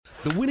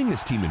The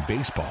winningest team in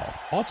baseball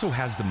also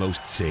has the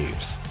most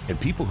saves, and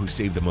people who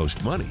save the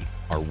most money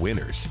are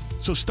winners.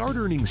 So start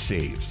earning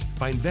saves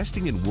by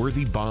investing in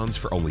worthy bonds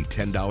for only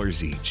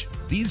 $10 each.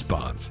 These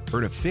bonds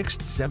earn a fixed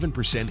 7%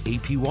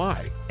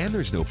 APY, and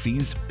there's no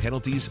fees,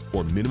 penalties,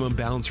 or minimum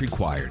balance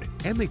required,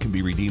 and they can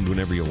be redeemed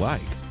whenever you like.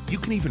 You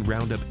can even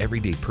round up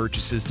everyday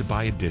purchases to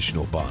buy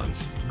additional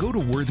bonds. Go to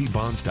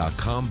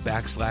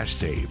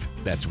worthybonds.com/save.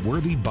 That's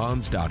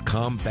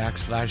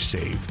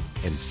worthybonds.com/save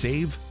and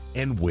save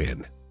and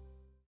win.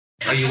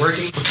 Are you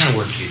working? What kind of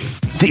work do you do?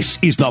 This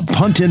is the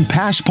Punt and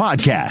Pass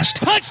Podcast.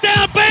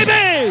 Touchdown,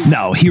 baby!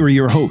 Now, here are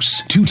your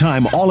hosts,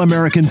 two-time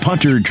All-American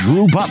punter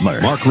Drew Butler.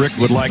 Mark Richt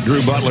would like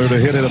Drew Butler to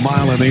hit it a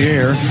mile in the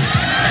air.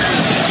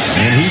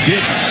 And he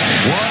did.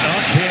 What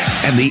a kick.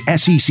 And the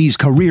SEC's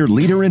career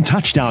leader in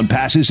touchdown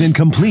passes and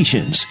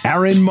completions,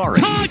 Aaron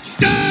Murray.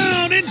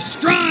 Touchdown in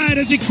stride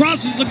as he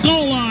crosses the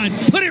goal line.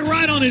 Put it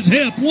right on his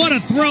hip. What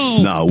a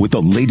throw. Now, with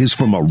the latest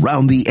from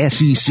around the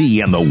SEC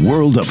and the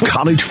world of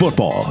college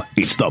football,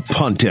 it's the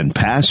Punt and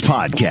Pass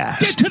Podcast.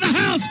 Get to the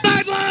house,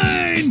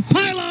 sideline,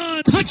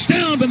 pylon,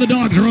 touchdown, and the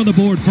Dogs are on the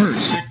board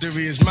first.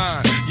 Victory is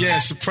mine, yeah,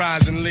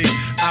 surprisingly.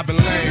 I've been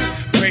lame,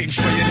 waiting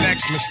for your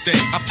next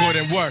mistake. I put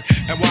in work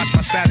and watch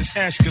my status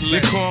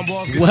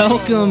escalate.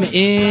 Welcome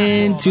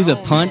into the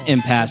Punt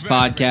and Pass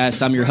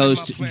Podcast. I'm your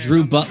host,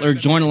 Drew Butler,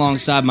 joined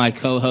alongside my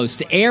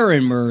co-host,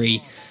 Aaron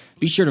Murray.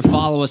 Be sure to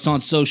follow us on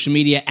social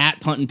media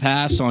at Punt and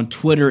Pass on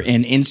Twitter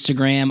and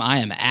Instagram. I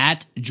am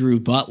at Drew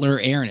Butler.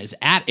 Aaron is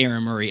at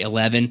Aaron Murray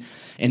 11.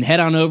 And head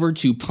on over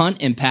to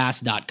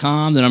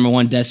puntandpass.com, the number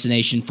one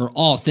destination for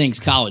all things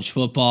college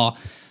football.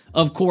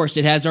 Of course,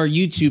 it has our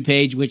YouTube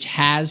page, which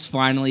has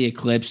finally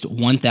eclipsed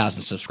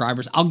 1,000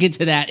 subscribers. I'll get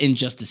to that in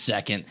just a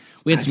second.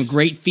 We had some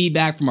great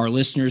feedback from our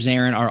listeners,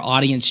 Aaron. Our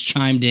audience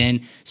chimed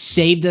in,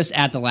 saved us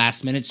at the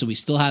last minute, so we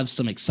still have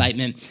some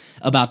excitement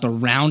about the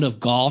round of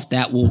golf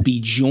that will be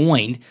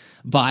joined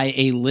by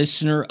a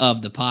listener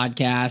of the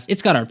podcast.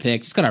 It's got our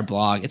picks, it's got our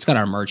blog, it's got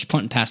our merch,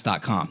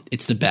 puntandpass.com.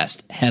 It's the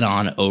best. Head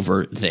on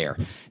over there.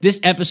 This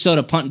episode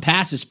of Punt and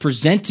Pass is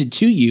presented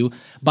to you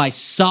by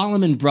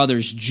Solomon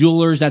Brothers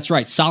Jewelers. That's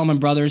right, Solomon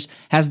Brothers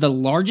has the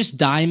largest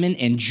diamond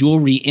and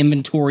jewelry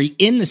inventory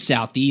in the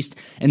Southeast,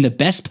 and the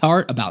best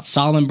part about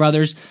Solomon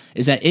Brothers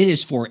is that it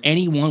is for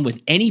anyone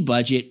with any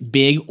budget,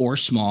 big or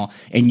small,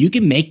 and you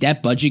can make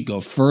that budget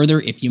go further.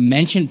 If you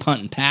mention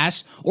Punt and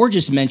Pass or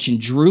just mention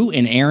Drew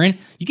and Aaron,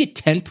 you get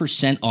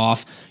 10%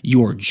 off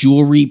your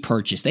jewelry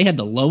purchase. They have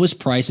the lowest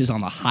prices on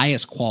the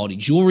highest quality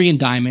jewelry and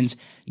diamonds,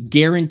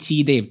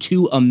 guaranteed. They have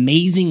two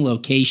amazing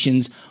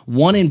locations,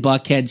 one in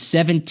Buckhead,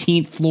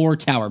 17th floor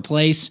Tower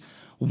Place,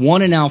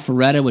 one in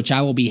Alpharetta, which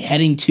I will be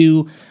heading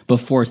to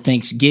before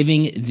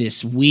Thanksgiving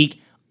this week.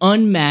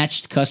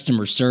 Unmatched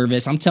customer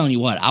service. I'm telling you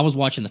what, I was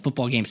watching the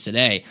football games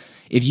today.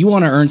 If you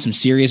want to earn some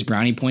serious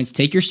brownie points,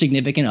 take your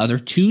significant other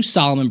to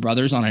Solomon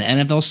Brothers on an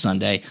NFL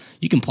Sunday.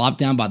 You can plop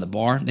down by the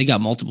bar. They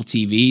got multiple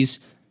TVs.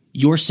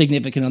 Your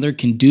significant other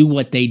can do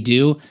what they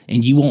do,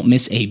 and you won't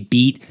miss a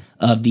beat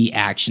of the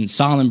action.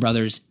 Solomon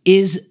Brothers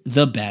is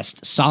the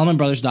best.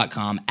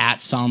 SolomonBrothers.com,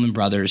 at Solomon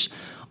Brothers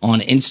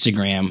on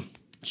Instagram.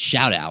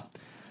 Shout out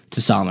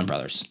to Solomon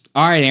Brothers.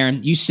 All right,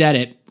 Aaron, you said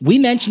it. We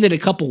mentioned it a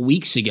couple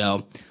weeks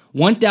ago.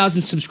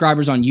 1,000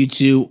 subscribers on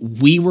YouTube.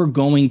 We were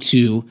going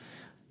to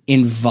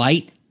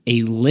invite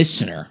a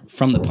listener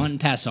from the Punt and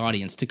Pass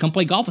audience to come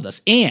play golf with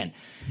us, and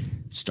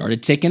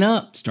started ticking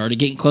up, started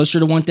getting closer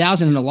to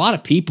 1,000, and a lot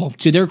of people,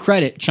 to their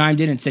credit,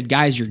 chimed in and said,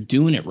 guys, you're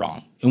doing it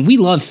wrong. And we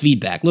love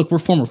feedback. Look, we're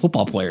former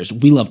football players.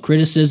 We love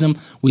criticism.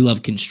 We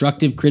love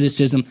constructive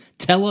criticism.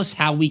 Tell us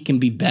how we can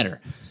be better.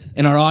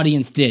 And our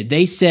audience did.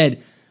 They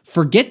said,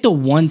 forget the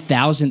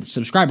 1,000th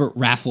subscriber,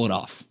 raffle it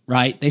off,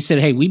 right? They said,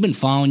 hey, we've been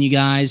following you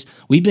guys.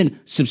 We've been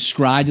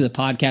subscribed to the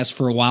podcast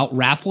for a while.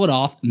 Raffle it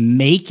off.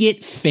 Make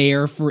it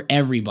fair for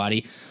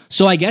everybody.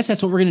 So I guess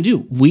that's what we're going to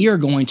do. We are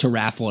going to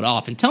raffle it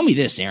off. And tell me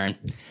this, Aaron.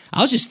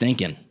 I was just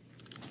thinking,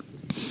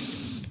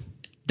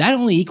 that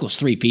only equals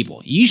 3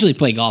 people. You usually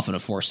play golf in a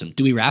foursome.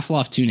 Do we raffle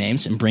off 2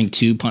 names and bring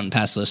 2 Punt and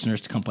Pass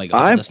listeners to come play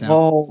golf with us now? I'm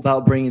all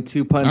about bringing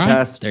 2 Punt and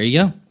Pass. There you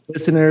go.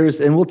 Listeners,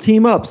 and we'll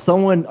team up.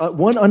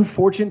 One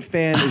unfortunate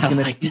fan is going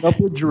to team up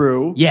with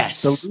Drew,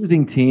 yes, the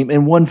losing team,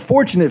 and one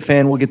fortunate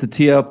fan will get to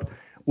tee up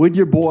with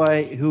your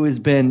boy who has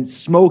been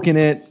smoking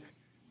it.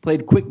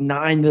 Played quick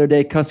 9 the other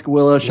day,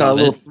 Cuskawilla, shot a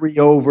little 3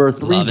 over,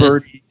 3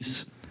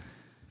 birdies.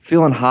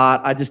 Feeling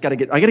hot. I got to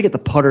get the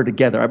putter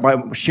together.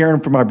 Sharon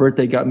for my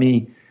birthday got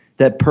me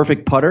that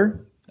perfect putter.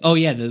 Oh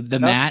yeah, the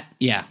mat.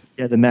 Yeah,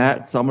 the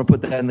mat. So I'm gonna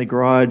put that in the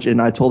garage,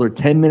 and I told her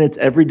 10 minutes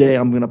every day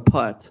I'm gonna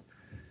putt.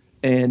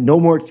 And no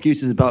more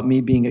excuses about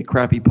me being a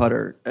crappy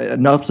putter.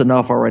 Enough's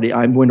enough already.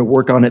 I'm going to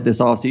work on it this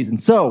offseason.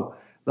 So,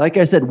 like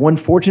I said, one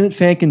fortunate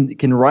fan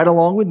can ride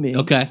along with me.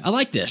 Okay, I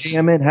like this.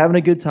 Jamming, having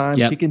a good time,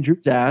 kicking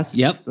Drew's ass.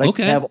 Yep.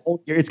 Okay.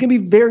 It's going to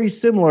be very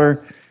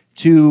similar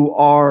to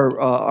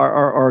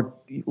our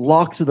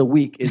locks of the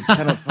week. Is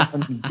kind of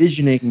I'm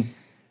envisioning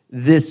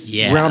this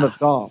round of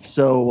golf.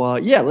 So,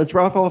 let's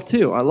wrap off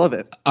 2. I love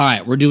it. All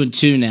right, we're doing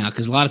 2 now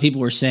because a lot of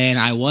people were saying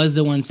I was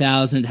the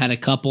 1,000, had a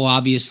couple,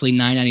 obviously,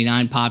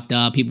 $9.99 popped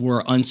up. People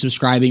were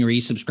unsubscribing,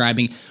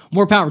 resubscribing.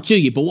 More power to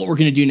you. But what we're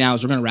going to do now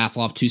is we're going to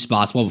raffle off 2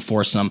 spots. We'll have a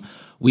foursome.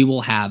 We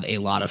will have a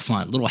lot of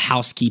fun. Little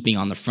housekeeping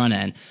on the front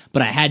end.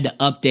 But I had to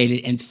update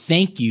it, and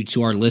thank you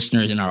to our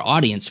listeners and our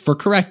audience for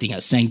correcting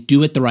us, saying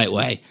do it the right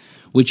way,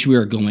 which we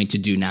are going to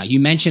do now. You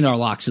mentioned our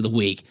locks of the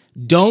week.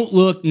 Don't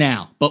look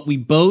now, but we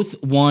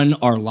both won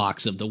our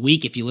locks of the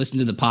week. If you listened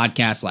to the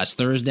podcast last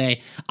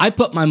Thursday, I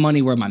put my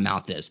money where my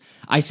mouth is.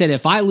 I said,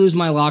 if I lose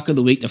my lock of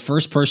the week, the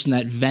first person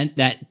that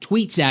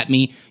tweets at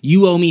me,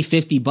 you owe me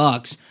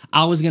 $50,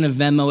 I was going to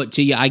Venmo it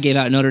to you. I gave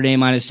out Notre Dame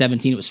minus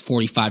 17. It was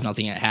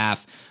 45-0 at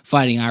half.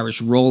 Fighting Irish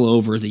roll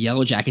over the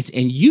Yellow Jackets.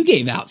 And you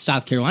gave out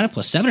South Carolina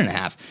plus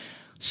 7.5.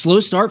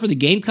 Slow start for the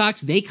Gamecocks.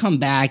 They come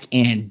back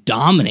and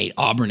dominate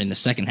Auburn in the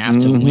second half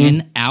to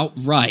win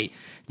outright.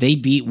 They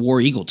beat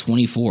War Eagle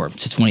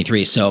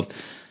 24-23. So,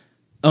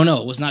 oh no,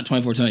 it was not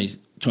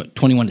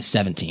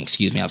 21-17.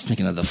 Excuse me. I was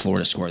thinking of the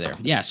Florida score there.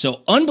 Yeah,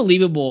 so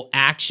unbelievable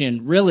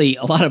action. Really,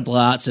 a lot of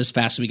blowouts this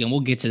past weekend. We'll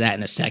get to that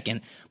in a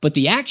second. But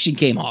the action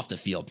came off the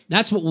field.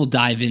 That's what we'll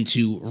dive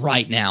into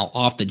right now,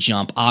 off the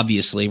jump.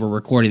 Obviously, we're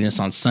recording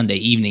this on Sunday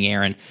evening,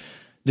 Aaron.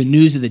 The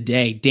news of the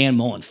day, Dan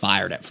Mullen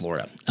fired at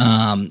Florida.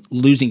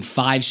 Losing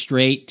 5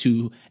 straight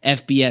to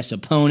FBS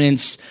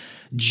opponents.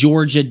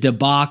 Georgia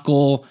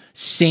debacle.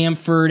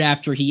 Samford,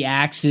 after he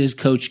axes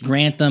Coach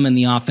Grantham and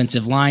the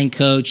offensive line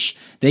coach.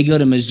 They go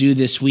to Mizzou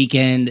this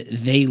weekend.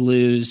 They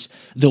lose.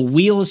 The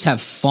wheels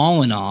have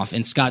fallen off,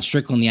 and Scott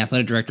Strickland, the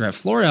athletic director at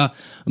Florida,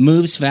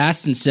 moves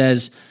fast and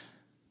says,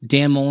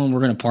 Dan Mullen, we're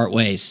going to part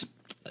ways.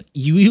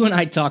 You and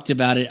I talked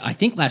about it, I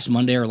think last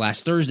Monday or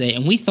last Thursday,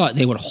 and we thought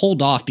they would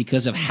hold off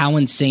because of how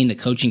insane the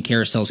coaching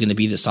carousel is going to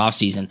be this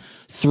offseason.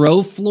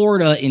 Throw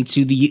Florida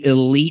into the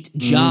elite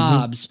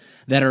jobs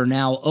that are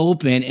now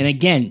open. And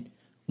again,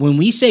 when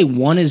we say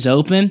one is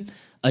open,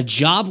 a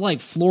job like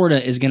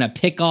Florida is going to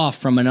pick off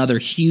from another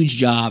huge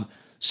job.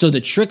 So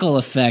the trickle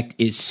effect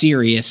is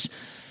serious.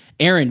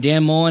 Aaron,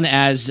 Dan Mullen,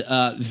 as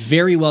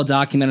very well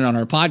documented on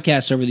our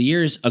podcast over the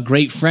years, a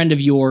great friend of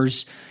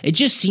yours. It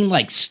just seemed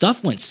like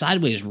stuff went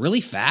sideways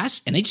really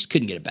fast, and they just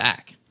couldn't get it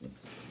back.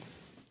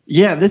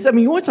 Yeah,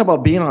 you want to talk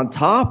about being on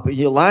top.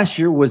 Last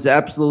year was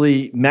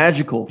absolutely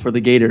magical for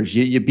the Gators.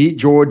 You beat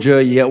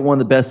Georgia. You got one of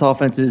the best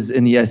offenses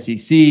in the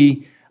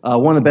SEC,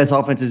 one of the best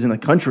offenses in the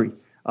country.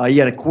 You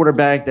got a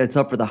quarterback that's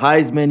up for the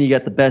Heisman. You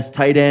got the best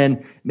tight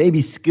end,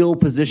 maybe skill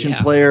position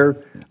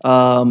player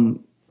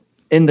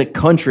in the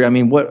country. I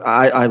mean,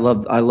 I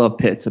love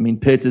Pitts. I mean,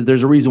 Pitts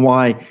there's a reason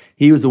why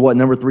he was the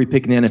number 3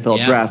 pick in the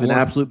NFL draft. 4th. An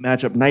absolute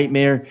matchup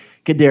nightmare.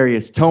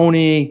 Kadarius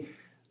Toney.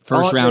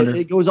 First rounder.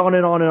 It goes on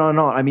and on and on and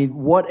on. I mean,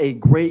 what a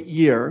great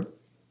year.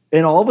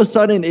 And all of a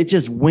sudden, it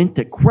just went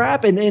to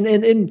crap.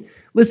 And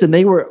listen,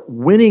 they were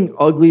winning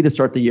ugly to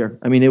start the year.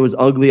 I mean, it was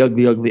ugly.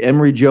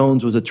 Emory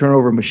Jones was a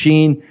turnover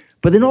machine.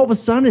 But then all of a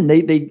sudden,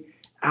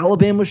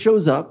 Alabama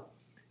shows up.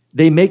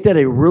 They make that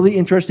a really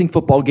interesting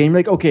football game.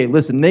 Like, okay,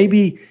 listen,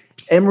 maybe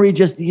Emory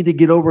just needed to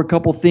get over a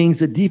couple things.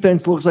 The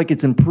defense looks like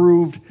it's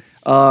improved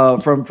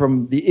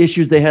from the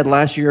issues they had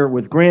last year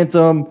with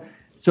Grantham.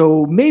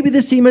 So maybe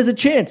this team has a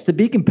chance to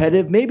be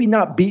competitive, maybe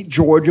not beat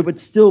Georgia, but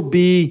still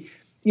be,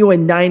 a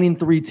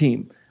 9-3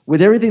 team.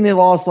 With everything they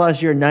lost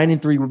last year,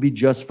 9-3 would be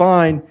just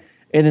fine.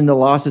 And then the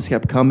losses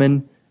kept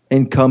coming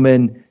and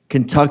coming.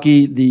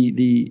 Kentucky,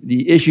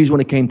 the issues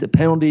when it came to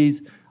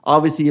penalties.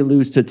 Obviously, you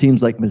lose to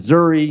teams like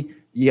Missouri.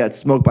 You got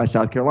smoked by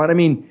South Carolina. I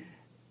mean,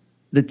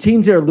 the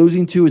teams they're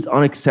losing to is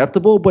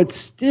unacceptable, but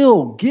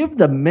still give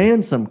the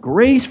man some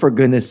grace, for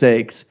goodness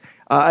sakes.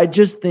 I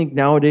just think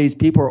nowadays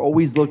people are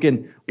always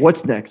looking,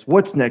 what's next?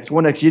 What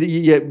next?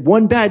 You get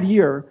one bad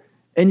year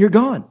and you're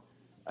gone.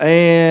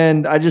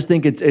 And I just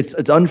think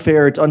it's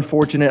unfair. It's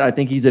unfortunate. I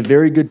think he's a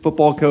very good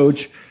football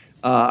coach.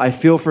 I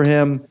feel for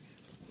him.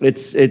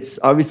 It's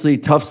obviously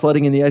tough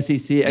sledding in the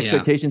SEC.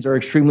 Expectations are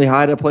extremely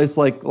high at a place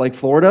like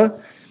Florida.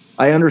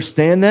 I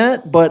understand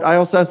that, but I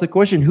also ask the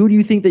question, who do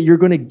you think that you're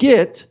going to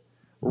get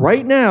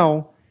right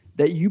now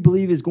that you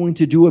believe is going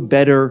to do a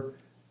better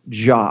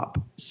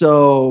job?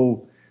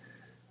 So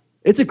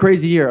it's a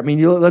crazy year. I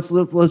mean, let's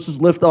just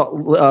list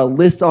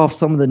off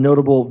some of the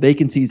notable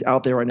vacancies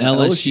out there right now.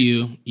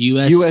 LSU,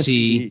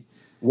 USC,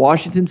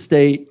 Washington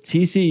State,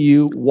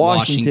 TCU,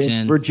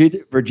 Washington.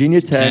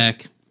 Virginia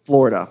Tech,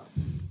 Florida.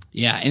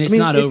 Yeah, and it's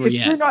not over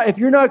yet. If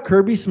you're not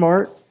Kirby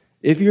Smart,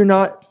 if you're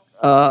not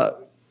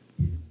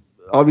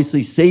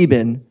obviously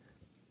Saban,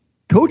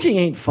 coaching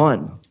ain't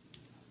fun.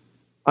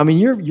 I mean,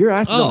 your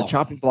ass is on the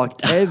chopping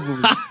block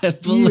every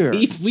year.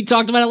 We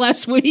talked about it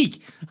last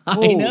week.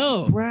 I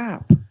know.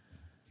 Crap.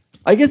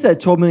 I guess that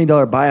 $12 million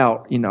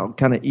buyout,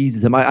 kind of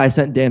eases him. I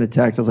sent Dan a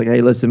text. I was like,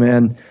 hey, listen,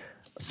 man,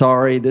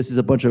 sorry, this is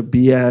a bunch of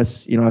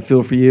BS. I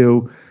feel for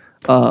you.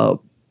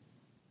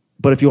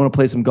 But if you want to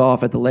play some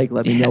golf at the lake,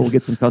 let me know. We'll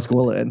get some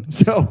Tuscaloosa in.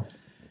 So,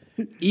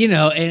 You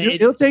know, and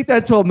he'll take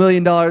that $12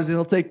 million and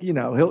he'll take,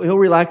 he'll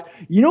relax.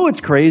 You know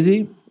what's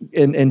crazy?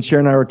 And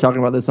Sharon and I were talking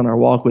about this on our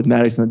walk with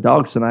Maddox and the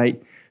dogs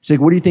tonight. She's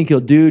like, what do you think he'll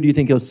do? Do you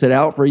think he'll sit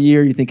out for a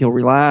year? Do you think he'll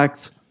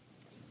relax?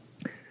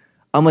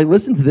 I'm like,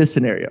 listen to this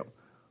scenario.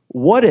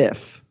 What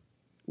if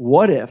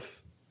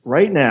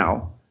right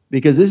now,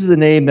 because this is a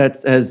name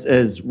that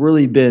has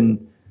really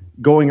been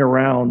going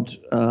around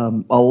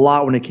a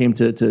lot when it came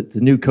to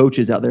new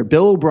coaches out there,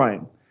 Bill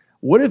O'Brien.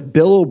 What if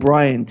Bill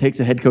O'Brien takes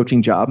a head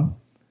coaching job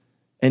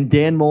and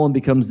Dan Mullen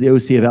becomes the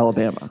OC of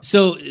Alabama?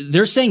 So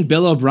they're saying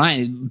Bill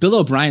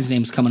O'Brien's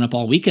name's coming up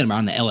all weekend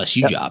around the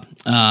LSU job.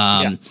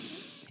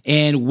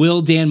 And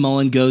will Dan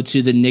Mullen go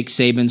to the Nick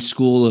Saban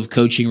School of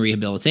Coaching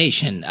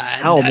Rehabilitation?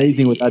 How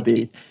amazing would that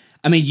be?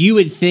 I mean, you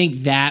would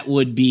think that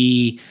would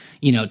be,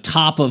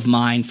 top of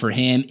mind for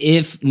him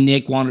if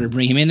Nick wanted to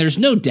bring him in. There's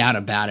no doubt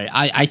about it.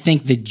 I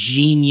think the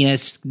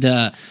genius,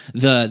 the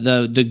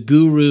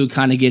guru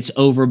kind of gets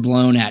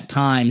overblown at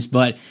times,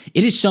 but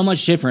it is so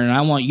much different. And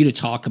I want you to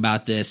talk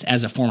about this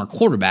as a former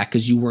quarterback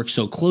because you work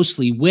so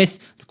closely with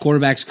the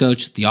quarterback's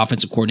coach, the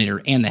offensive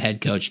coordinator, and the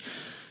head coach.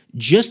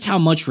 Just how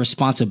much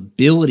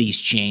responsibilities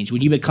change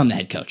when you become the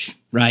head coach,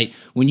 right?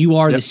 When you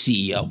are the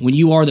CEO, when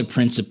you are the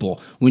principal,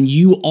 when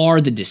you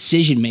are the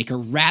decision maker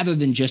rather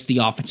than just the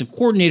offensive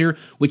coordinator,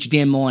 which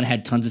Dan Mullen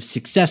had tons of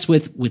success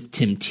with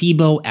Tim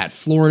Tebow at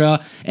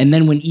Florida. And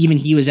then when even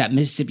he was at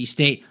Mississippi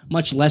State,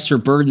 much lesser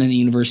burden than the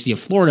University of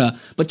Florida.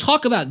 But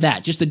talk about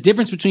that, just the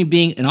difference between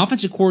being an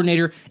offensive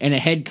coordinator and a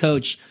head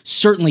coach.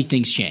 Certainly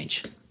things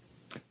change.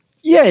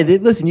 Yeah,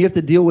 listen, you have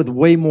to deal with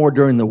way more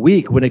during the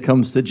week when it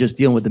comes to just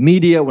dealing with the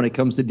media, when it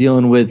comes to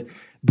dealing with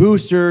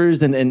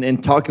boosters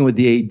and talking with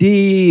the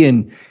AD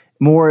and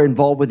more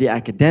involved with the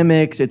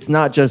academics. It's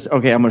not just,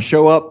 okay, I'm going to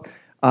show up,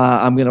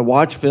 I'm going to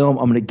watch film,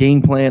 I'm going to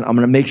game plan, I'm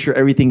going to make sure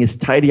everything is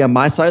tidy on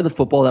my side of the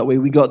football. That way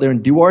we go out there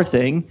and do our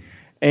thing,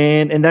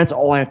 and that's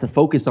all I have to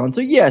focus on.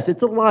 So, yes,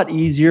 it's a lot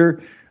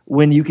easier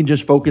when you can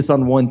just focus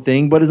on one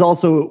thing, but it's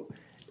also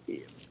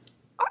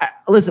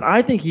listen,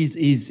 I think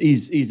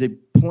he's a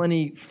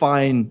plenty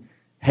fine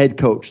head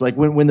coach. Like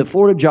when the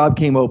Florida job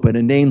came open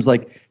and names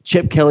like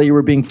Chip Kelly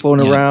were being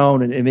flown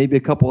around and maybe a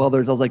couple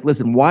others, I was like,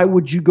 listen, why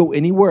would you go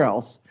anywhere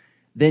else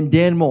than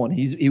Dan Mullen?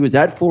 He was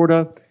at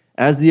Florida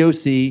as the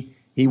OC.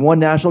 He won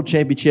national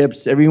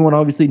championships. Everyone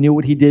obviously knew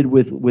what he did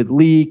with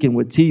Leak and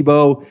with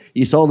Tebow.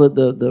 You saw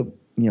the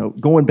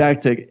going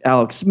back to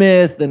Alex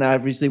Smith and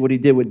obviously what he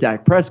did with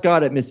Dak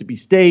Prescott at Mississippi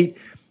State.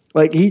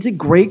 Like, he's a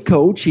great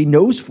coach. He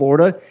knows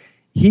Florida.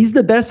 He's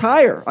the best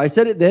hire. I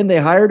said it then. They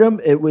hired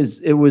him.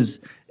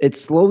 It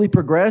slowly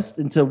progressed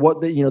into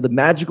what the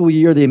magical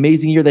year, the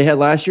amazing year they had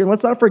last year. And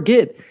let's not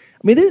forget, I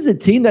mean, this is a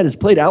team that has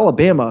played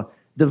Alabama,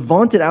 the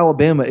vaunted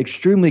Alabama,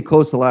 extremely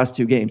close the last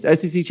two games.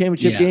 SEC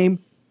championship game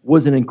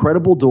was an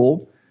incredible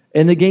duel,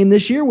 and the game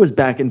this year was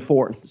back and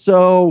forth.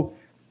 So,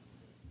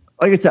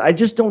 like I said, I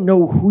just don't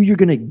know who you're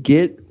going to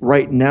get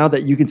right now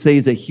that you can say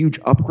is a huge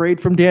upgrade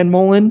from Dan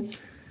Mullen.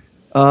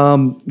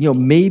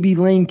 Maybe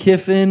Lane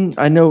Kiffin.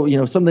 I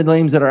know, some of the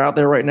names that are out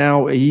there right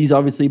now, he's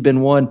obviously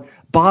been one.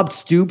 Bob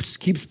Stoops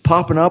keeps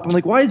popping up. I'm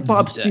like, why is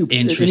Bob Stoops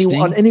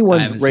on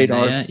anyone's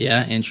radar?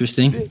 Yeah,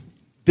 interesting.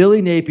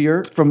 Billy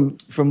Napier from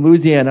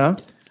Louisiana.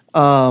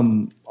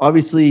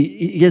 Obviously,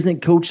 he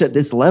hasn't coached at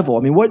this level.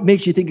 I mean, what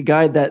makes you think a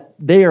guy that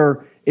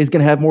there is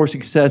going to have more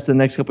success in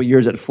the next couple of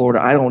years at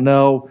Florida? I don't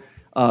know.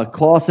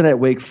 Clausen at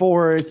Wake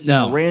Forest.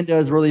 No. Aranda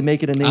is really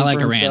making a name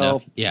for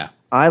himself. Yeah.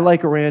 I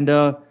like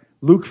Aranda.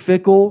 Luke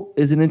Fickell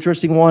is an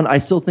interesting one. I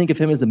still think of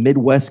him as a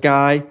Midwest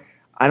guy.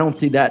 I don't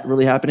see that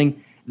really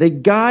happening. The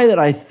guy that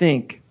I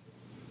think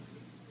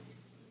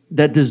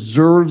that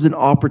deserves an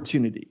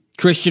opportunity.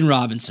 Christian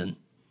Robinson.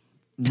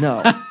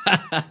 No.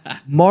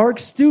 Mark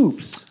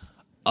Stoops.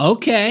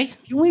 Okay.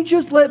 Can we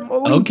just let –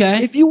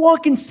 okay. If you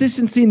want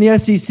consistency in the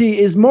SEC,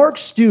 is Mark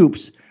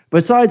Stoops,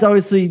 besides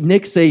obviously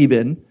Nick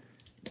Saban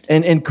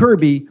and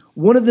Kirby,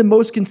 one of the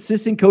most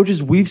consistent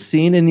coaches we've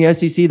seen in the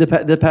SEC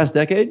the past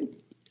decade?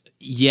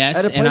 Yes,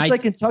 at a place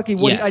like Kentucky.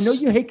 I know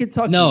you hate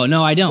Kentucky.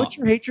 No, I don't. Put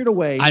your hatred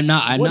away. I'm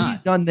not. What he's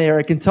done there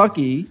at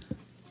Kentucky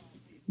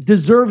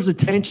deserves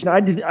attention.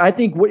 I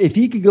think if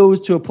he could go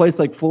to a place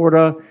like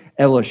Florida,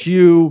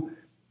 LSU,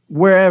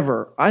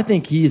 wherever, I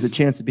think he has a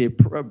chance to be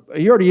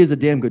he already is a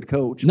damn good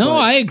coach. No,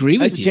 I agree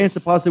with you. Has a chance to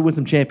possibly win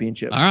some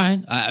championships. All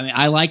right.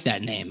 I like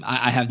that name.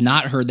 I have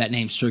not heard that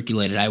name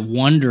circulated. I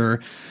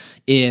wonder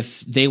if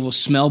they will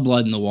smell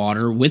blood in the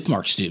water with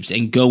Mark Stoops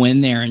and go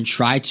in there and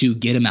try to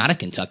get him out of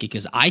Kentucky.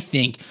 Because I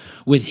think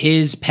with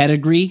his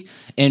pedigree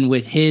and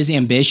with his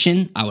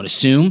ambition, I would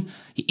assume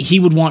he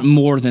would want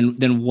more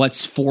than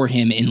what's for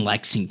him in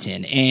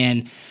Lexington.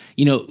 And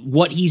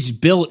what he's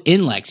built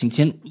in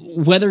Lexington,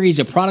 whether he's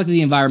a product of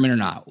the environment or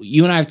not.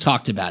 You and I have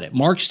talked about it.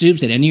 Mark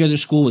Stoops at any other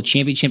school with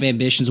championship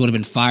ambitions would have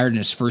been fired in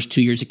his first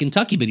 2 years at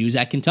Kentucky, but he was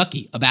at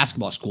Kentucky, a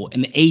basketball school.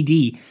 And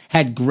the AD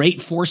had great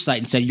foresight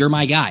and said, you're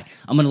my guy.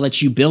 I'm going to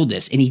let you build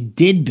this. And he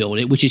did build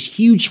it, which is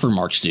huge for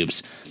Mark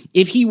Stoops.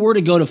 If he were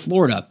to go to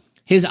Florida,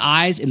 his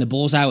eyes in the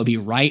bullseye would be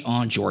right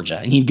on Georgia.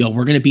 And he'd go,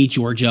 we're going to beat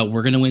Georgia.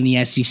 We're going to win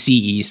the SEC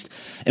East.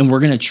 And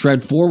we're going to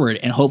tread forward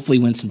and hopefully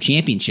win some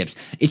championships.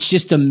 It's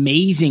just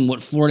amazing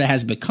what Florida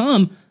has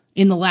become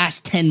in the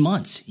last 10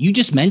 months. You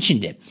just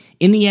mentioned it.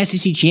 In the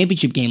SEC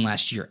championship game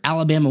last year,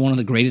 Alabama, one of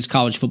the greatest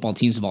college football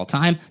teams of all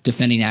time,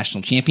 defending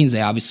national champions.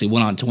 They obviously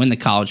went on to win the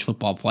college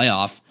football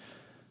playoff.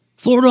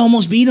 Florida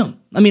almost beat them.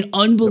 I mean,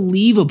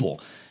 unbelievable.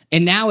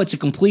 And now it's a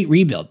complete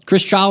rebuild.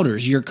 Chris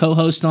Childers, your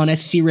co-host on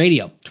SEC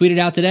Radio, tweeted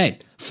out today,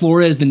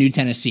 Florida is the new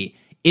Tennessee.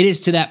 It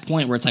is to that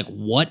point where it's like,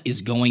 what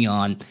is going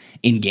on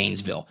in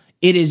Gainesville?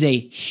 It is a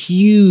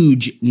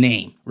huge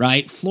name,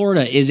 right?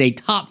 Florida is a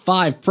top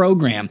 5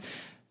 program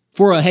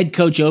for a head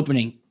coach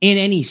opening in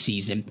any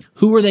season.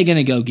 Who are they going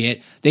to go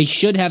get? They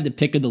should have the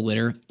pick of the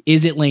litter.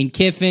 Is it Lane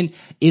Kiffin?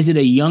 Is it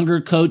a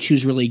younger coach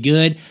who's really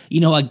good?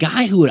 A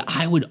guy who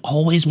I would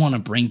always want to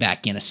bring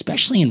back in,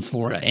 especially in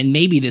Florida, and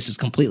maybe this is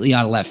completely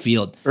out of left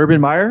field.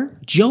 Urban Meyer?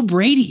 Joe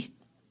Brady.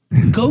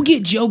 Go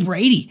get Joe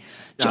Brady.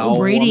 Joe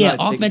Brady at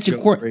offensive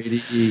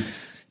coordinator.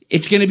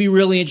 It's going to be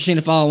really interesting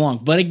to follow along.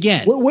 But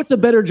again, what's a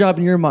better job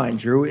in your mind,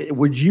 Drew?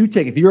 Would you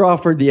take, if you're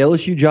offered the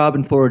LSU job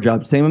and Florida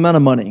job, same amount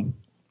of money,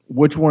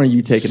 which one are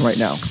you taking right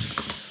now?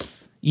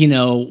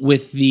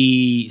 With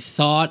the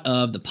thought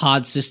of the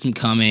pod system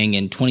coming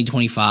in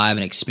 2025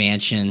 and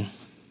expansion,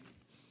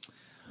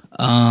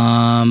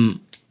 I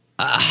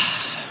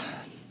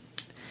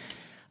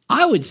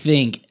would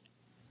think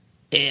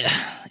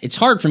it's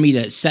hard for me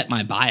to set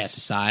my bias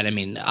aside. I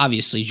mean,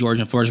 obviously,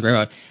 Georgia and Florida's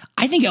great.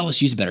 I think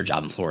LSU's a better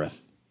job in Florida.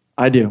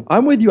 I do.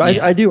 I'm with you.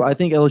 Yeah. I do. I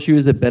think LSU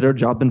is a better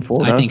job than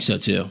Florida. I think so,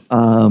 too.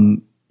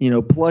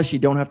 Plus you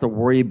don't have to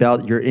worry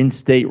about your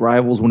in-state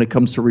rivals when it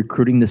comes to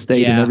recruiting the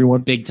state and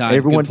everyone. Big time.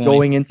 Everyone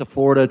going into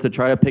Florida to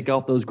try to pick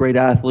off those great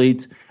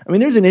athletes. I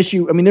mean, there's an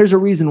issue. I mean, there's a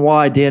reason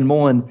why Dan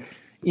Mullen,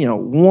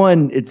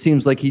 one, it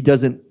seems like he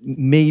doesn't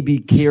maybe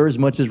care as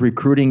much as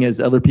recruiting as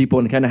other people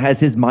and kind of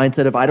has his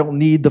mindset of, I don't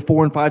need the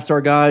 4 and 5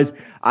 star guys.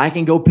 I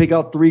can go pick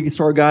out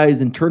 3-star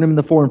guys and turn them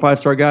into 4 and 5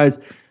 star guys.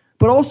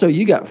 But also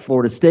you got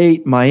Florida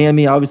State,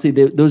 Miami. Obviously,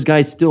 those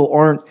guys still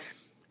aren't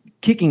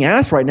kicking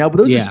ass right now, but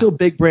those are still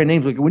big brand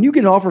names. Like when you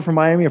get an offer from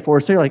Miami or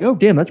Florida State, you're like, oh,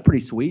 damn, that's pretty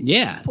sweet.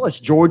 Yeah. Plus,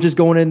 Georgia's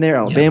going in there,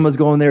 Alabama's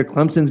going there,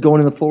 Clemson's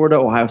going into Florida,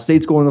 Ohio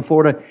State's going into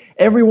Florida.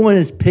 Everyone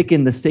is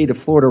picking the state of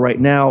Florida right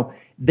now.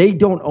 They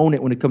don't own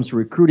it when it comes to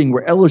recruiting,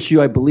 where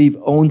LSU, I believe,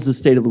 owns the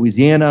state of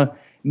Louisiana.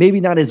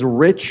 Maybe not as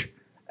rich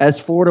as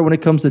Florida when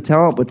it comes to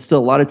talent, but still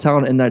a lot of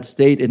talent in that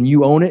state, and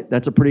you own it.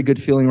 That's a pretty good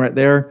feeling right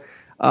there.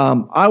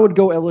 I would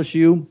go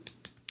LSU,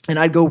 and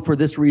I'd go for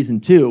this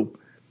reason too.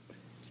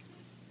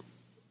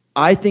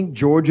 I think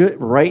Georgia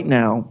right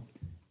now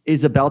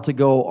is about to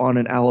go on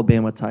an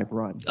Alabama-type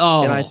run.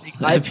 Oh, and I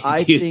think I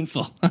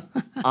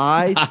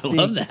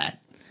love that.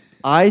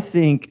 I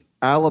think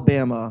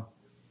Alabama,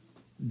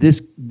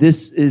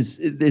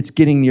 it's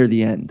getting near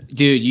the end.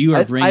 Dude, you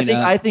are bringing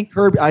up. I think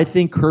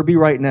Kirby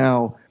right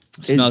now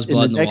smells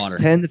blood in the next water.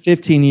 10 to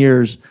 15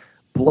 years,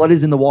 blood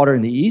is in the water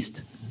in the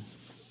East.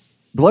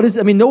 No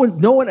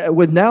one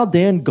with now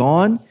Dan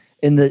gone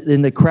in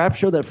the crap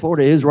show that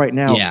Florida is right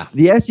now. Yeah.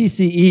 The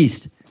SEC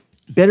East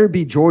better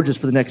be Georgia's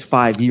for the next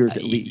 5 years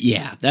at least.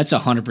 Yeah, that's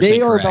 100%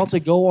 They are correct. about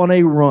to go on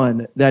a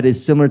run that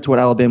is similar to what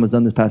Alabama's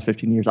done this past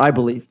 15 years, I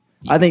believe.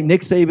 I think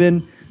Nick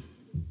Saban,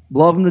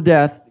 love him to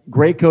death,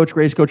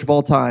 greatest coach of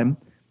all time.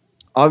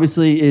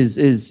 Obviously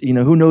is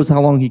who knows how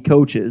long he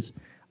coaches.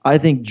 I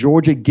think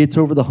Georgia gets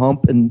over the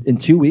hump in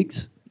 2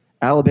 weeks.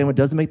 Alabama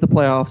doesn't make the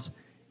playoffs.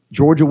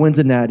 Georgia wins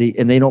a natty,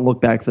 and they don't look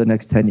back for the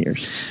next 10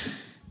 years.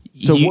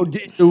 So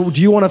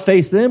do you want to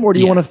face them, or do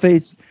you want to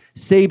face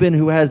Saban,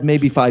 who has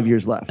maybe 5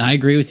 years left? I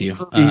agree with you.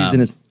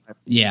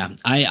 Yeah,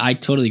 I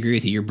totally agree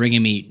with you. You're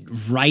bringing me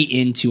right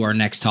into our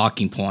next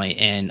talking point,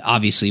 and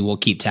obviously we'll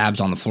keep tabs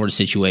on the Florida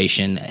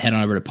situation. Head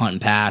on over to Punt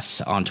and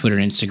Pass on Twitter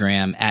and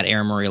Instagram, at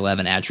Aaron Murray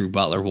 11, at Drew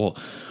Butler. We'll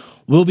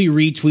be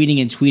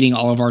retweeting and tweeting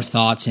all of our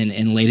thoughts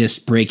and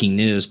latest breaking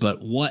news, but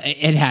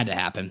it had to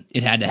happen.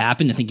 It had to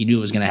happen. I think you knew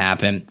it was going to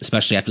happen,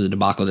 especially after the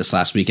debacle this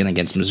last weekend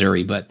against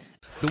Missouri, but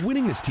the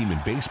winningest team in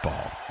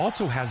baseball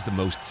also has the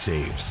most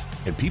saves,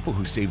 and people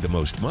who save the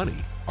most money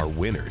are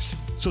winners.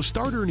 So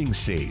start earning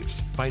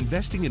saves by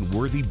investing in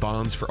worthy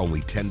bonds for only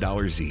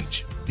 $10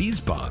 each. These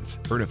bonds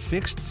earn a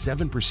fixed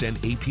 7%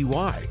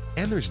 APY,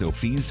 and there's no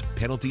fees,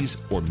 penalties,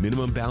 or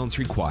minimum balance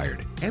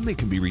required, and they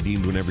can be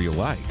redeemed whenever you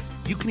like.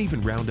 You can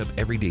even round up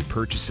everyday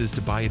purchases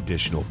to buy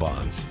additional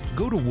bonds.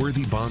 Go to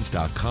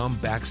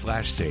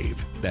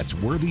worthybonds.com/save. That's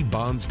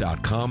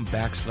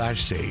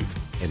worthybonds.com/save,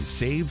 and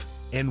save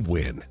and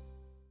win.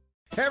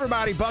 Hey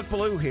everybody, Buck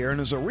Bellew here, and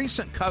as a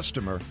recent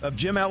customer of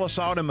Jim Ellis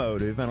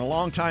Automotive and a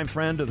longtime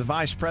friend of the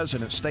Vice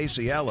President,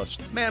 Stacy Ellis,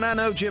 man, I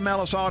know Jim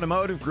Ellis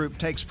Automotive Group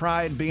takes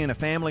pride in being a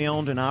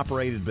family-owned and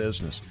operated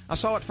business. I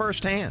saw it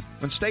firsthand.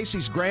 When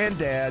Stacy's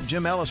granddad,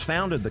 Jim Ellis,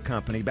 founded the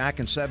company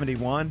back in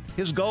 '71,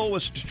 his goal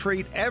was to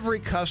treat every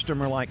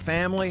customer like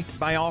family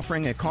by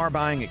offering a car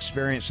buying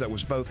experience that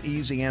was both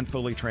easy and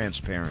fully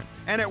transparent.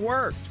 And it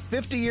worked.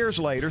 50 years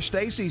later,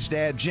 Stacy's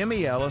dad,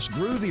 Jimmy Ellis,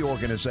 grew the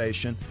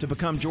organization to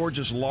become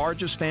Georgia's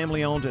largest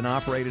family-owned and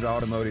operated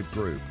automotive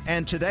group.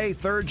 And today,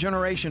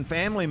 third-generation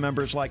family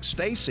members like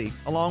Stacy,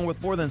 along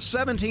with more than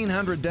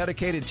 1,700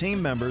 dedicated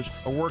team members,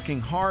 are working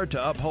hard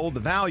to uphold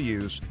the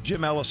values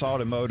Jim Ellis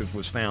Automotive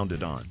was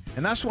founded on.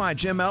 And that's why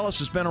Jim Ellis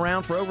has been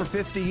around for over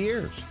 50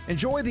 years.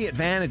 Enjoy the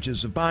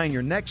advantages of buying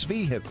your next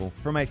vehicle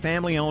from a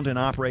family-owned and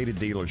operated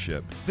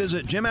dealership.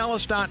 Visit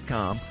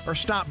jimellis.com or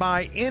stop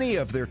by any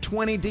of their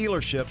 20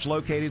 dealerships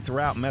located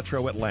throughout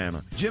Metro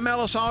Atlanta. Jim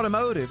Ellis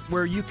Automotive,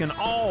 where you can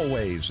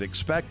always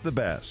expect the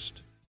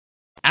best.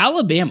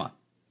 Alabama.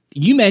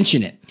 You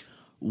mentioned it.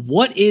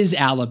 What is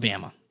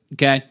Alabama?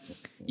 Okay.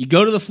 You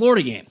go to the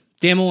Florida game.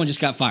 Dan Mullen just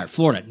got fired.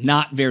 Florida,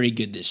 not very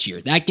good this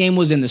year. That game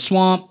was in the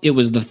Swamp. It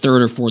was the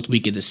third or fourth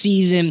week of the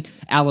season.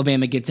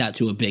 Alabama gets out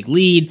to a big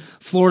lead.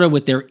 Florida,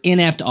 with their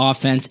inept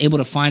offense, able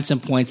to find some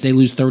points. They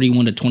lose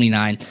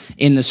 31-29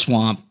 in the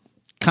Swamp.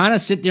 Kind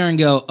of sit there and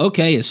go,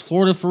 okay, is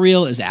Florida for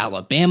real? Is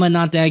Alabama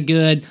not that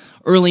good?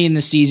 Early in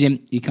the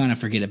season, you kind of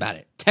forget about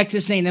it.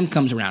 Texas A&M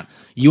comes around.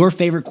 Your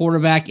favorite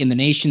quarterback in the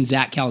nation,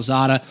 Zach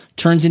Calzada,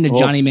 turns into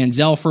Johnny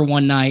Manziel for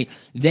one night.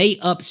 They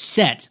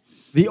upset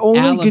the only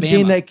Alabama. Good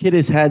game that kid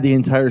has had the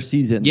entire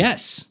season.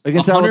 Yes.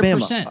 Against 100%.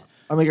 Alabama.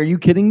 I'm like, are you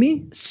kidding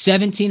me?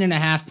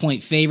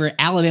 17.5-point favorite.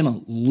 Alabama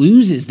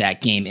loses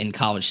that game in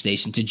College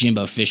Station to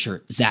Jimbo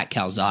Fisher, Zach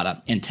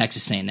Calzada, and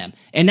Texas A&M.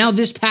 And now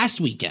this past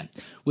weekend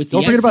with the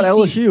Don't forget about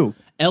LSU.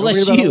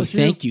 LSU,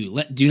 thank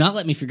you. Do not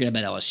let me forget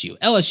about LSU.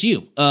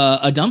 LSU,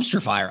 a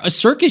dumpster fire, a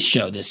circus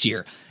show this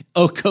year.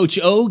 Coach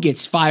O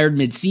gets fired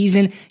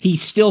midseason.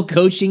 He's still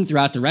coaching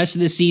throughout the rest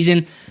of the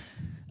season.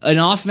 An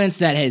offense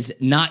that is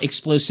not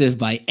explosive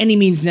by any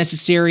means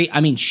necessary. I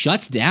mean,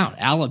 shuts down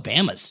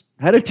Alabama's.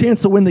 Had a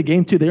chance to win the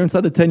game, too. They were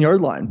inside the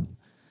 10-yard line.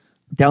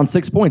 Down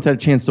 6 points, had a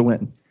chance to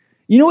win.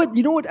 You know what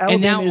Alabama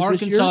and now is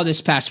Arkansas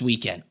this past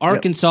weekend.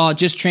 Arkansas,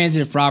 just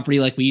transitive property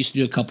like we used to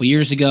do a couple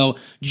years ago.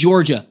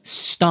 Georgia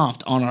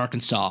stomped on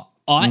Arkansas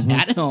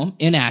at home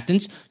in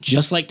Athens,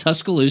 just like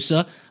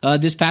Tuscaloosa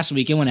this past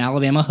weekend when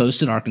Alabama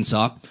hosted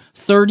Arkansas,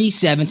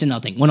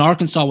 37-0. When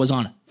Arkansas was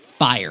on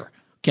fire,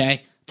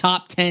 okay?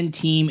 Top 10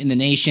 team in the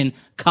nation,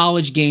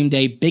 college game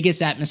day,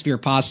 biggest atmosphere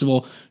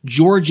possible.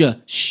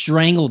 Georgia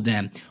strangled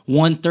them,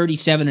 won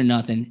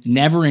 37-0,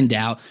 never in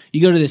doubt.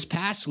 You go to this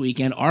past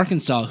weekend,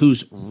 Arkansas,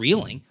 who's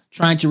reeling,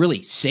 trying to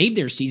really save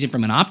their season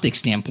from an optics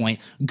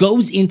standpoint,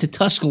 goes into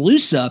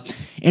Tuscaloosa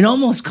and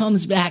almost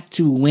comes back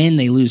to win.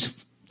 They lose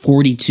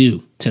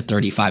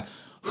 42-35.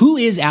 Who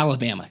is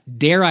Alabama?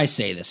 Dare I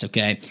say this,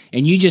 okay?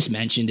 And you just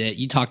mentioned it.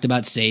 You talked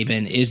about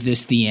Saban. Is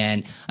this the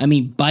end? I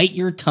mean, bite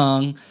your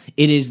tongue.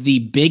 It is the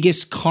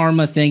biggest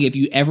karma thing. If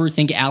you ever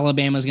think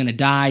Alabama's going to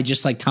die,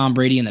 just like Tom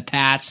Brady and the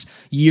Pats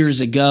years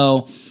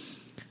ago,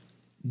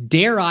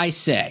 dare I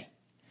say,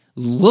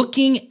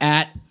 looking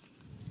at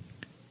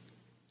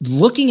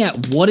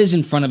what is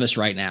in front of us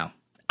right now,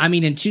 I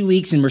mean, in 2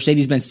 weeks in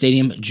Mercedes-Benz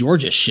Stadium,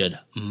 Georgia should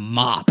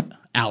mop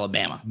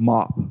Alabama.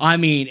 I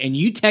mean, and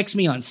you text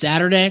me on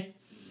Saturday,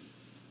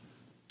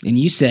 and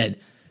you said,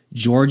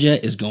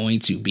 Georgia is going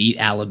to beat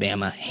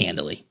Alabama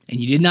handily. And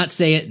you did not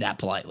say it that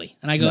politely.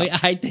 And I go, no.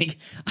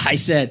 I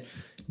said,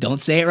 don't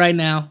say it right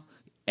now.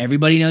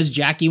 Everybody knows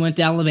Jackie went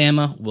to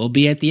Alabama. We'll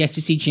be at the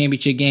SEC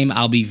championship game.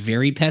 I'll be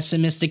very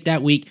pessimistic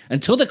that week.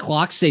 Until the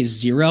clock says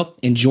 0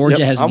 and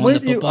Georgia has won the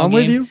football game,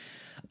 with you.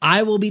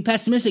 I will be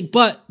pessimistic.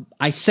 But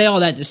I say all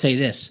that to say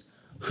this.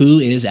 Who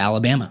is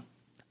Alabama?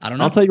 I don't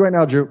know. I'll tell you right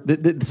now, Drew.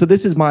 So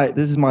this is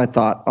my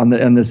thought on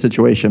this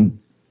situation.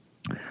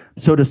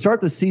 So to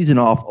start the season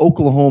off,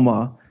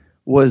 Oklahoma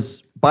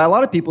was, by a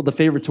lot of people, the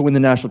favorite to win the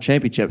national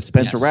championship.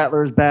 Spencer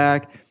Rattler's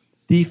back.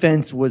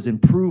 Defense was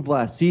improved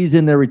last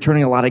season. They're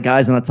returning a lot of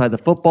guys on that side of the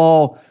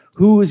football.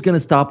 Who is going to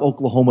stop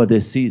Oklahoma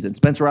this season?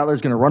 Spencer Rattler's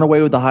going to run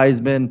away with the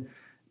Heisman,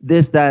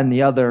 this, that, and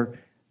the other.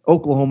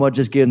 Oklahoma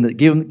just give him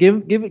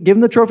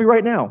the trophy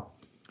right now.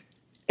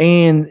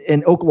 And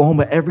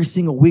Oklahoma every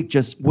single week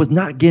just was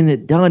not getting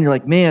it done. You're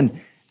like,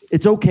 man,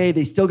 it's okay.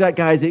 They still got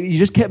guys. You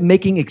just kept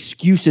making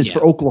excuses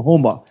for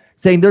Oklahoma,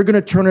 saying they're going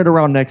to turn it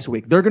around next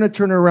week. They're going to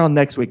turn it around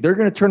next week. They're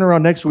going to turn it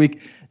around next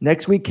week.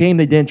 Next week came,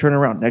 they didn't turn it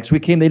around. Next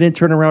week came, they didn't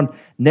turn it around.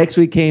 Next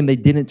week came, they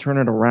didn't turn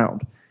it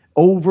around.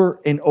 Over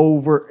and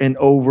over and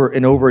over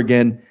and over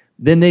again.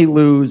 Then they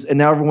lose, and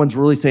now everyone's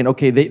really saying,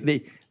 okay,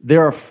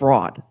 they're a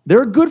fraud.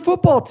 They're a good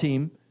football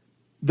team.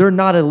 They're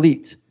not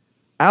elite.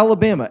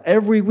 Alabama,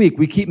 every week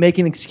we keep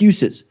making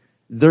excuses.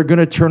 They're going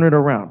to turn it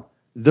around.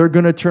 They're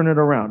going to turn it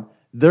around.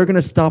 They're going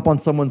to stomp on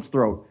someone's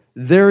throat.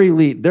 They're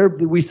elite.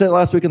 We said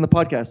last week in the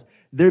podcast,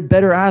 they're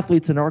better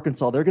athletes in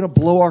Arkansas. They're going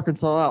to blow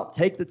Arkansas out.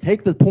 Take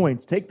the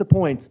points. Take the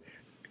points.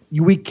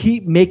 We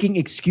keep making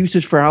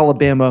excuses for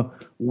Alabama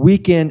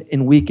week in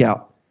and week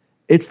out.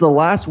 It's the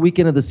last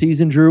weekend of the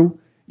season, Drew.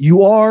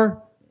 You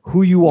are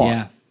who you are.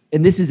 Yeah.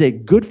 And this is a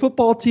good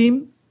football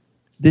team.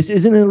 This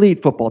isn't an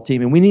elite football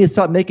team, and we need to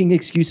stop making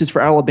excuses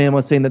for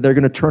Alabama saying that they're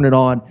going to turn it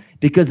on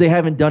because they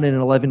haven't done it in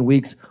 11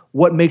 weeks.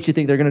 What makes you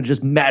think they're going to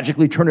just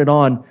magically turn it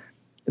on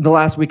in the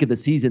last week of the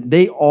season?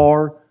 They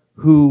are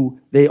who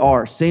they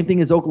are. Same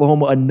thing as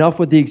Oklahoma. Enough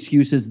with the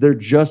excuses. They're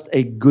just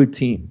a good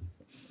team.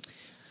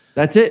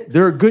 That's it.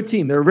 They're a good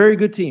team. They're a very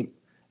good team.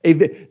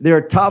 They're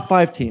a top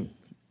 5 team.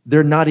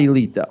 They're not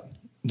elite, though.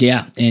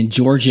 Yeah, and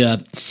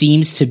Georgia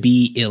seems to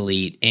be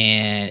elite.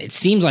 And it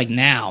seems like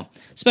now,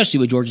 especially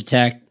with Georgia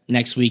Tech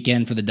next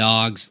weekend for the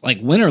Dogs, like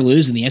win or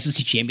lose in the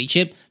SEC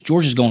Championship,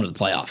 Georgia's going to the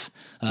playoff.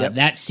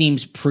 That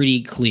seems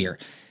pretty clear.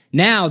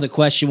 Now the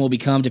question will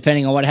become,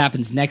 depending on what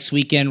happens next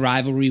weekend,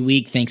 rivalry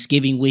week,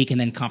 Thanksgiving week, and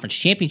then conference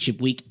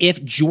championship week,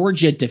 if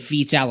Georgia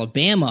defeats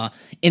Alabama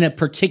in a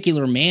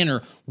particular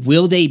manner,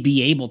 will they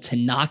be able to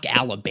knock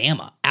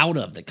Alabama out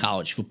of the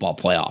college football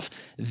playoff?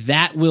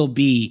 That will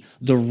be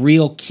the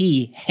real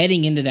key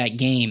heading into that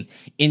game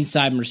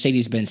inside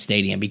Mercedes-Benz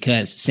Stadium,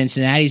 because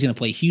Cincinnati's going to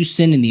play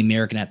Houston in the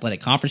American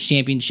Athletic Conference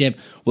Championship.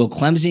 Will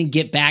Clemson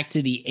get back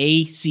to the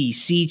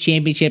ACC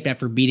Championship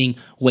after beating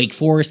Wake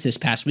Forest this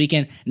past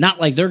weekend? Not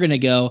like they're going to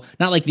go,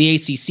 not like the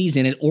ACC's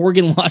in it.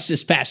 Oregon lost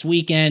this past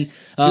weekend.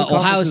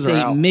 Ohio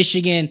State,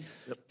 Michigan.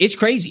 It's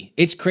crazy.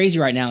 It's crazy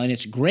right now, and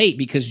it's great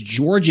because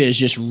Georgia is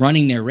just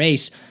running their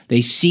race.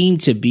 They seem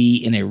to be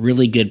in a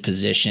really good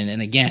position. And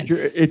again,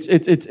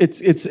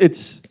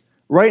 it's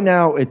right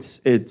now.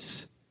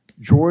 It's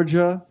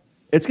Georgia.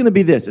 It's going to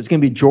be this. It's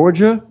going to be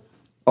Georgia,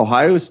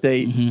 Ohio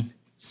State,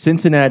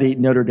 Cincinnati,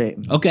 Notre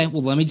Dame. Okay.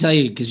 Well, let me tell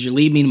you, because you're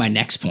leading me to my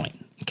next point.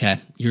 Okay,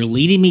 you're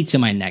leading me to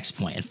my next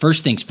point. And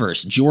first things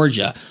first,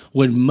 Georgia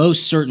would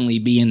most certainly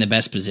be in the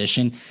best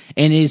position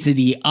and is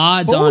the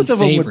odds-on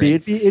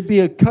favorite. It'd be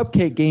a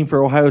cupcake game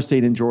for Ohio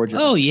State and Georgia.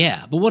 Oh,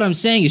 yeah. But what I'm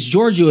saying is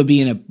Georgia would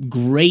be in a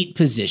great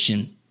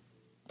position,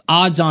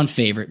 odds-on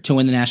favorite to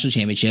win the national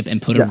championship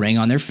and put a ring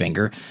on their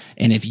finger.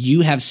 And if you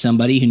have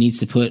somebody who needs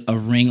to put a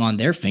ring on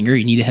their finger,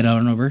 you need to head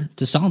on over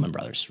to Solomon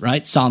Brothers,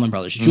 right? Solomon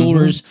Brothers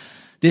Jewelers.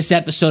 This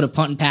episode of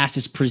Punt and Pass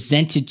is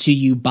presented to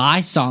you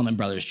by Solomon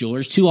Brothers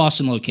Jewelers. 2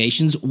 awesome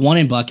locations, one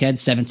in Buckhead,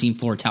 17th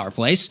floor Tower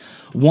Place,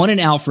 one in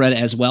Alpharetta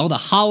as well. The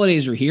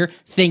holidays are here.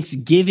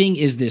 Thanksgiving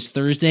is this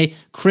Thursday.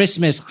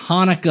 Christmas,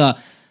 Hanukkah,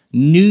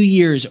 New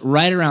Year's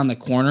right around the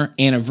corner.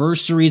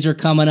 Anniversaries are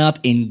coming up,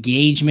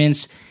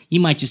 engagements. You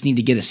might just need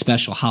to get a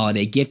special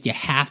holiday gift. You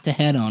have to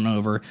head on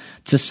over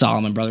to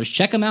Solomon Brothers.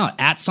 Check them out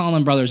at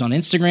Solomon Brothers on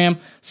Instagram,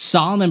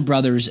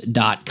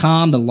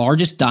 SolomonBrothers.com, the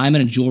largest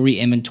diamond and jewelry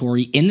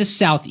inventory in the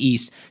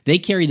Southeast. They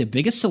carry the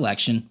biggest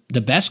selection,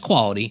 the best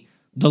quality,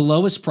 the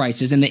lowest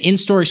prices, and the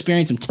in-store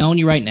experience. I'm telling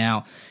you right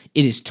now,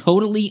 it is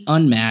totally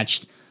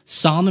unmatched.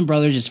 Solomon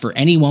Brothers is for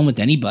anyone with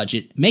any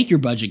budget. Make your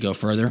budget go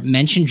further.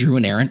 Mention Drew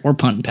and Aaron or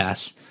Punt and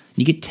Pass.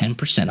 You get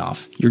 10%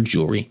 off your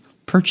jewelry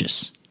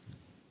purchase.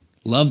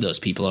 Love those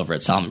people over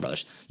at Solomon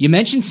Brothers. You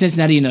mentioned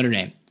Cincinnati and Notre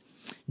Dame.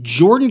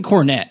 Jordan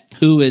Cornette,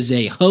 who is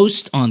a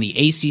host on the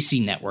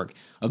ACC Network,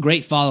 a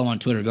great follow on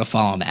Twitter. Go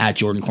follow him at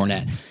Jordan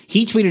Cornette.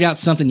 He tweeted out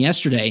something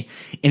yesterday,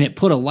 and it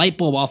put a light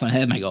bulb off my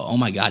head, and I go, oh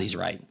my God, he's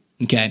right.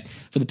 Okay,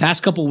 for the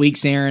past couple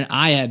weeks, Aaron,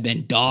 I have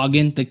been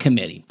dogging the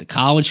committee, the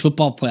College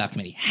Football Playoff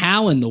Committee.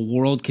 How in the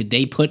world could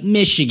they put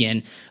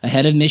Michigan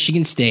ahead of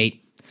Michigan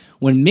State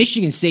when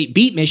Michigan State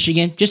beat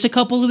Michigan just a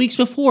couple of weeks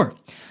before?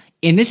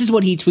 And this is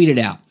what he tweeted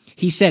out.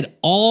 He said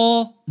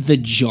all the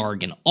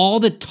jargon, all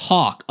the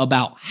talk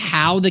about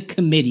how the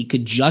committee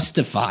could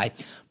justify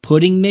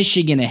putting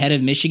Michigan ahead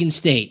of Michigan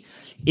State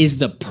is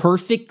the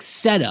perfect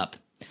setup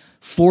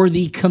for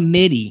the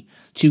committee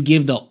to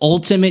give the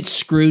ultimate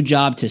screw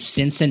job to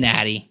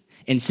Cincinnati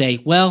and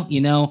say, well,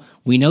 you know,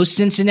 we know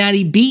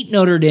Cincinnati beat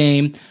Notre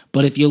Dame,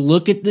 but if you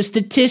look at the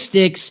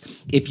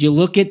statistics, if you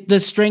look at the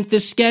strength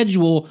of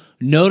schedule,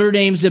 Notre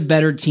Dame's a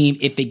better team.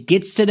 If it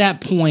gets to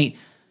that point,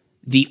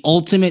 the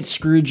ultimate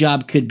screw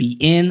job could be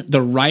in.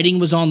 The writing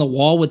was on the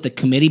wall with the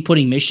committee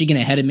putting Michigan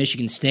ahead of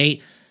Michigan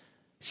State.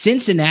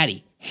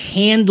 Cincinnati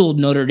handled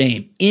Notre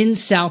Dame in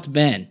South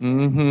Bend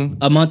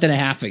a month and a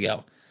half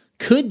ago.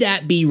 Could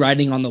that be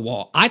writing on the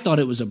wall? I thought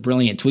it was a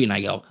brilliant tweet, and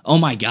I go, oh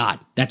my God,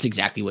 that's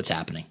exactly what's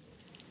happening.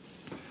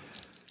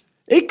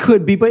 It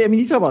could be, but I mean,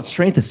 you talk about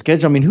strength of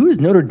schedule. I mean, who has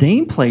Notre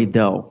Dame played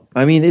though?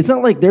 I mean, it's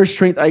not like their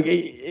strength.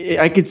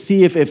 I could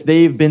see if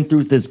they've been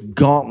through this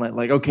gauntlet.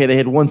 Like, okay, they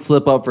had one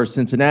slip up for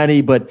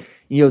Cincinnati, but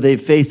you know they've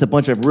faced a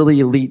bunch of really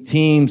elite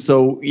teams.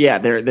 So yeah,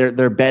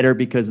 they're better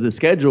because of the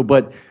schedule.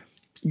 But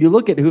you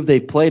look at who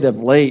they've played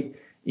of late.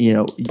 You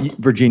know,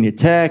 Virginia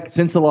Tech.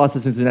 Since the loss to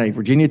Cincinnati,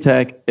 Virginia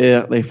Tech,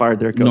 they fired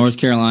their coach. North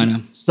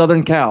Carolina,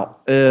 Southern Cal,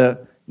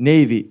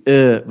 Navy,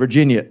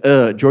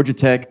 Virginia, Georgia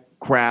Tech.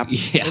 Crap,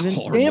 yeah, and then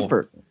horrible.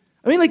 Stanford.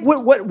 I mean, like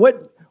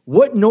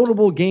what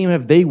notable game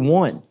have they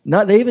won?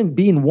 They haven't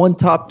been one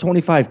top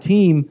 25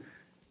 team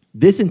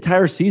this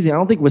entire season. I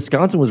don't think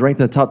Wisconsin was ranked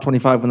in the top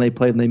 25 when they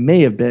played, and they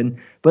may have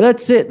been, but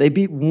that's it. They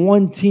beat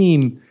one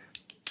team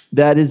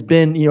that has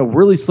been, you know,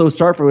 really slow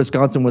start for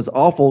Wisconsin, was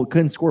awful.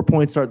 Couldn't score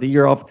points, start the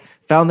year off.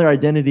 Found their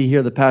identity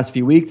here the past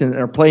few weeks and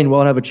are playing well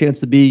and have a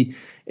chance to be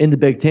in the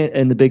Big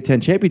Ten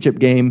championship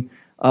game.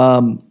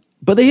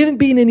 But they haven't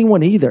beaten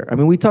anyone either. I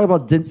mean, we talk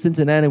about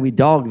Cincinnati, we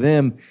dog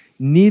them.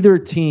 Neither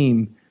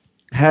team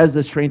has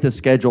the strength of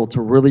schedule to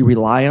really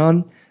rely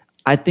on.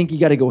 I think you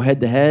got to go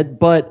head to head,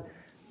 but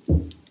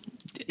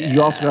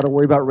you also got to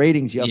worry about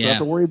ratings. You also have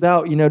to worry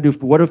about,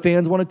 what do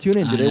fans want to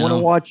tune in? Do they want to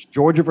watch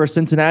Georgia versus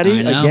Cincinnati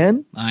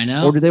again? I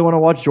know. Or do they want to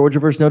watch Georgia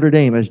versus Notre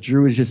Dame, as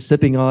Drew is just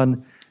sipping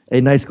on a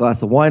nice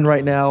glass of wine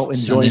right now,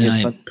 enjoying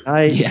it Sunday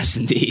night? Yes,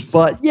 indeed.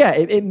 But yeah,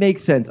 it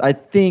makes sense. I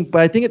think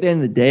at the end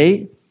of the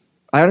day,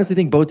 I honestly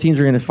think both teams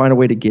are going to find a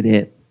way to get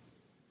in.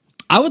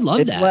 I would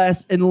love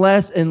that.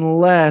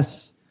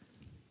 Unless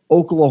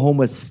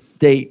Oklahoma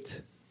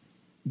State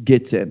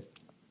gets in.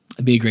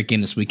 It'd be a great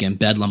game this weekend.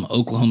 Bedlam,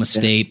 Oklahoma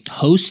State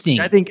hosting.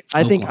 I think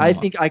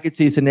I could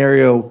see a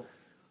scenario,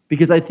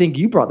 because I think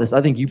you brought this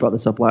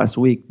up last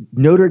week.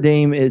 Notre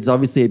Dame is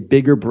obviously a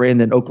bigger brand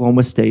than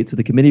Oklahoma State, so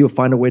the committee will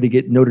find a way to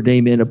get Notre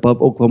Dame in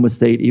above Oklahoma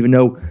State, even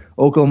though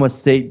Oklahoma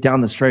State down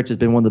the stretch has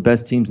been one of the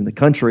best teams in the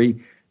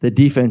country. The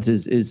defense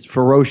is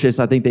ferocious.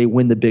 I think they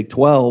win the Big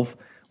 12.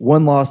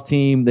 One-loss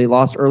team. They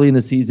lost early in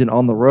the season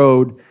on the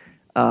road.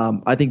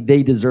 I think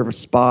they deserve a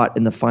spot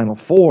in the Final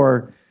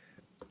Four.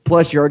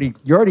 Plus, you're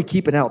already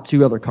keeping out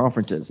two other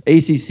conferences.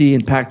 ACC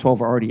and Pac-12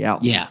 are already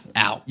out. Yeah,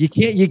 out. You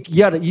can't. You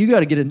got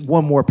to get in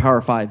one more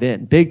Power 5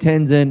 in. Big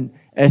Ten's in.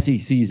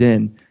 SEC's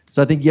in.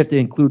 So I think you have to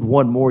include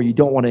one more. You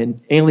don't want to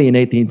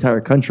alienate the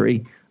entire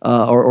country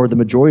or the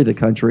majority of the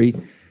country.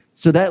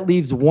 So that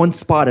leaves one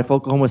spot if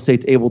Oklahoma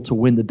State's able to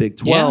win the Big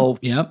 12.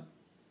 Yeah, yep.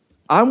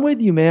 I'm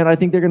with you, man. I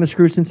think they're going to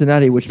screw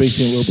Cincinnati, which makes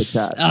me a little bit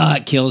sad.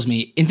 It kills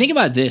me. And think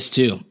about this,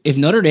 too. If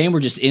Notre Dame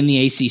were just in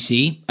the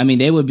ACC, I mean,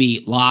 they would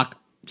be locked,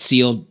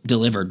 sealed,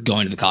 delivered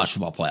going to the college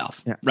football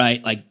playoff,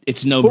 right? Like,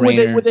 it's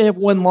no-brainer. Would they have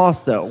one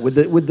loss, though?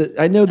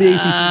 I know the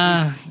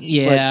ACC.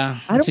 Yeah.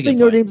 I don't think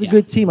Notre Dame's a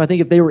good team. I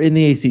think if they were in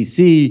the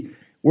ACC,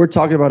 we're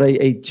talking about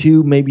a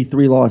 2, maybe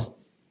 3-loss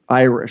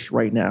Irish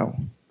right now.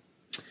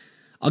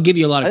 I'll give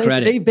you a lot of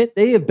credit.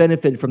 They have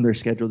benefited from their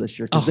schedule this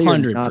year.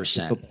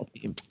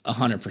 100%.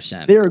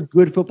 100%. They're a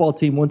good football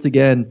team. Once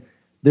again,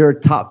 they're a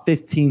top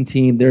 15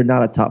 team. They're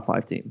not a top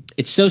 5 team.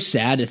 It's so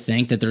sad to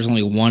think that there's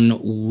only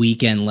one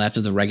weekend left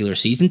of the regular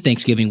season.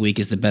 Thanksgiving week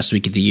is the best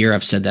week of the year.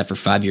 I've said that for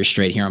 5 years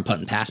straight here on Punt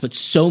and Pass. But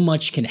so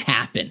much can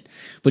happen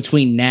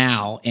between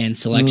now and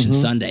Selection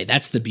Sunday.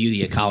 That's the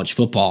beauty of college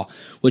football,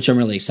 which I'm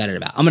really excited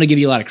about. I'm going to give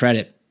you a lot of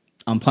credit.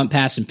 On Punt,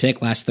 Pass, and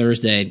Pick last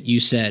Thursday, you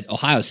said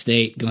Ohio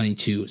State going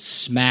to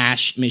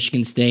smash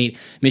Michigan State.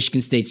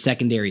 Michigan State's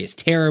secondary is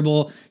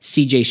terrible.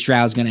 C.J.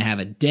 Stroud's going to have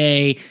a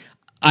day.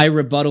 I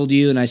rebutted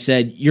you, and I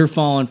said, you're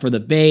falling for the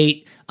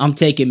bait. I'm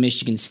taking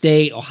Michigan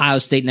State. Ohio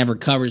State never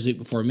covers week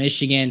before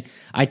Michigan.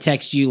 I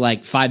text you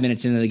like 5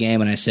 minutes into the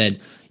game, and I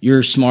said,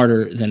 you're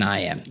smarter than I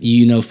am.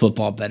 You know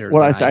football better than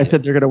I do. I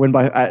said they're going to win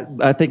by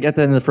I think at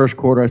the end of the first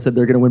quarter, I said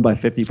they're going to win by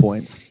 50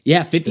 points.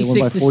 Yeah,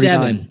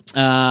 56-7.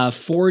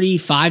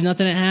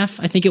 45-0 at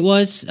half, I think it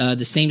was.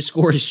 The same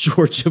score as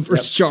Georgia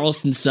versus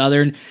Charleston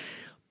Southern.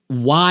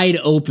 Wide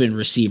open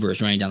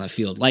receivers running down the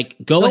field. Like,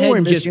 go ahead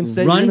and just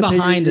run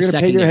behind the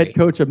secondary. Pay your head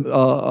coach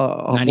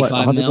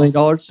 $100 million?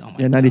 Oh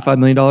 $95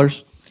 million.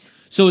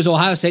 So is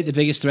Ohio State the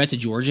biggest threat to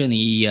Georgia in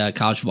the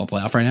college football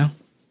playoff right now?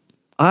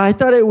 I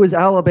thought it was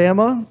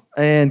Alabama,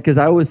 and because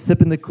I was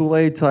sipping the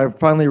Kool-Aid till I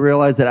finally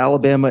realized that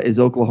Alabama is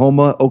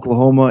Oklahoma.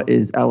 Oklahoma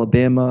is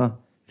Alabama.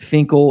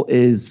 Finkel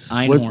is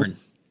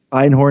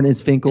Einhorn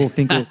is Finkel.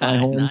 Finkel is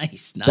Einhorn.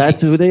 Nice.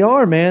 That's who they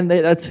are, man.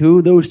 That's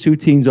who those two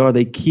teams are.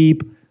 They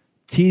keep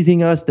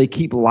teasing us. They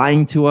keep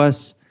lying to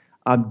us.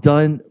 I'm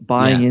done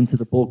buying into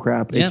the bull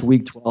crap. It's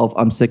week 12.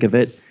 I'm sick of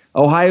it.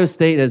 Ohio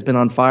State has been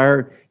on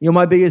fire.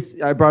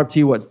 I brought up to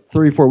you,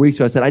 3 or 4 weeks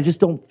ago. I said, I just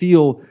don't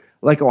feel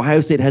like Ohio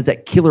State has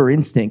that killer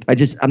instinct.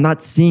 I'm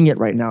not seeing it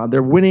right now.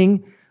 They're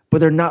winning, but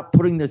they're not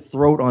putting their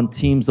throat on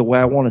teams the way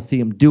I want to see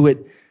them do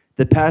it.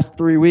 The past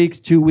 3 weeks,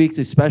 2 weeks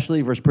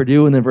especially, versus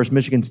Purdue and then versus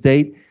Michigan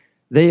State,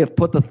 they have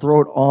put the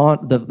throat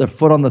on the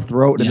foot on the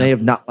throat, and they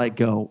have not let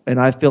go. And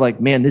I feel like,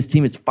 man, this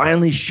team is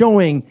finally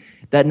showing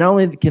that not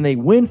only can they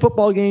win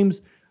football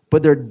games,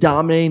 but they're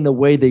dominating the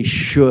way they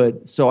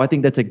should. So I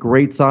think that's a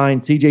great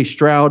sign. C.J.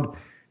 Stroud,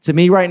 to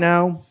me right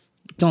now,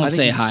 don't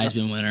say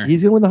Heisman winner.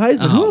 He's going to win the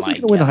Heisman. Who else is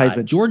going to win the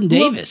Heisman? Jordan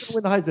Davis. Who else is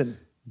going to win the Heisman?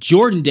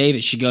 Jordan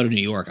Davis should go to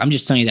New York. I'm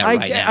just telling you that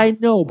right now. I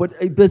know, but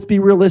let's be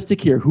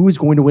realistic here. Who is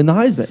going to win the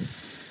Heisman?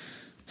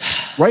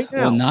 Right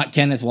now. Well, not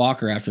Kenneth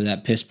Walker after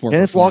that piss poor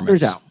Kenneth performance.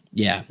 Walker's out.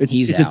 Yeah, it's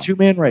a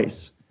 2-man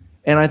race.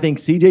 And I think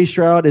C.J.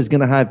 Stroud is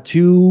going to have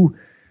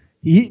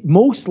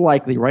most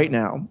likely right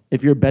now,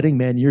 if you're a betting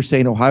man, you're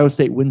saying Ohio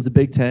State wins the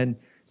Big Ten.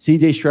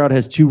 C.J. Stroud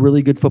has 2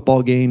 really good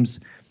football games.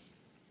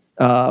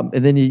 And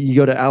then you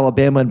go to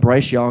Alabama and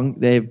Bryce Young.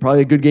 They have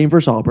probably a good game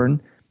versus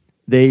Auburn.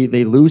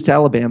 They lose to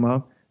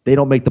Alabama. They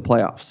don't make the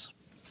playoffs.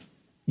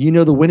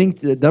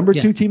 The number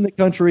 2 team in the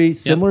country,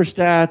 similar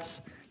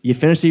stats. You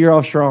finish the year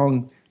off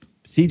strong.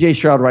 C.J.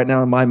 Stroud right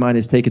now in my mind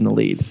is taking the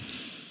lead.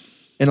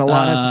 And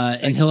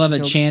he'll have a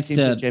chance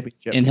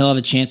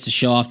to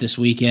show off this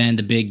weekend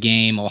the big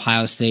game,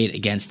 Ohio State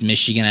against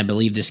Michigan. I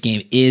believe this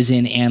game is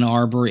in Ann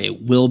Arbor.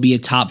 It will be a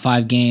top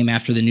 5 game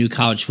after the new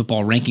college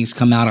football rankings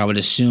come out. I would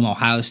assume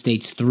Ohio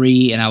State's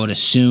 3, and I would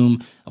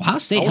assume Ohio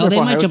State. Hell, they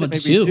might jump up to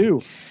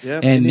 2. Yeah,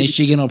 and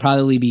Michigan will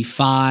probably be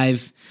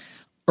 5.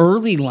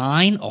 Early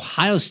line,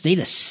 Ohio State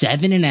a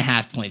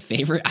 7.5 point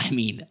favorite. I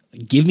mean,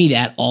 give me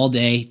that all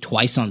day,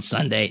 twice on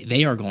Sunday.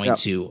 They are going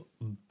to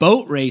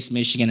boat race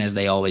Michigan as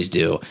they always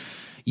do.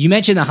 You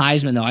mentioned the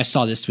Heisman, though. I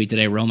saw this tweet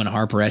today. Roman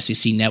Harper,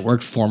 SEC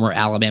Network, former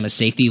Alabama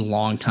safety,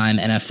 longtime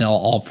NFL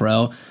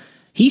All-Pro.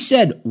 He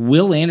said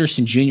Will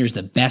Anderson Jr. is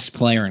the best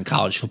player in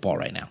college football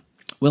right now.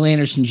 Will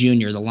Anderson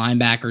Jr., the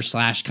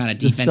linebacker / kind of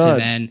defensive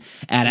end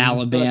at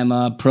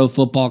Alabama, Pro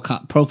Football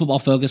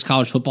Focus,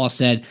 College Football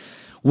said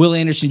Will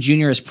Anderson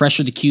Jr. has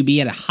pressured the QB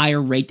at a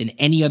higher rate than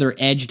any other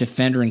edge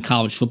defender in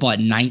college football at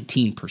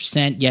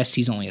 19%. Yes,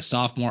 he's only a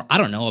sophomore. I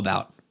don't know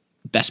about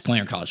best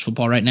player in college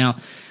football right now.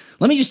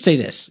 Let me just say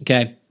this,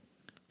 okay?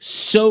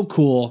 So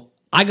cool.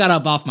 I got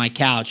up off my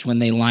couch when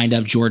they lined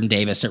up Jordan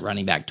Davis at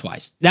running back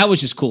twice. That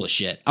was just cool as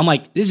shit. I'm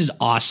like, this is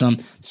awesome.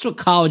 This is what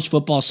college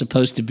football is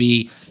supposed to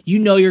be. You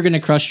know you're going to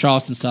crush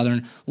Charleston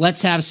Southern.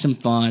 Let's have some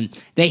fun.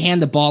 They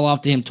hand the ball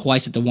off to him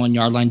twice at the 1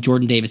 yard line.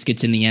 Jordan Davis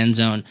gets in the end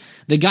zone.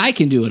 The guy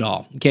can do it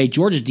all. Okay,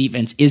 Georgia's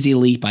defense is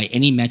elite by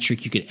any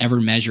metric you could ever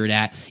measure it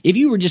at. If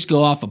you were just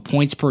go off of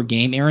points per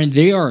game, Aaron,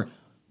 they are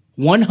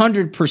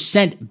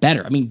 100%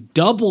 better. I mean,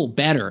 double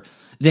better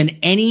than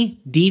any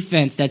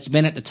defense that's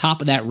been at the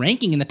top of that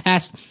ranking in the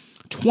past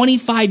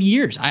 25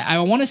 years. I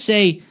want to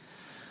say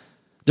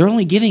they're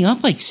only giving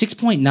up like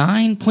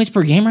 6.9 points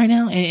per game right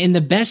now, and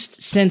the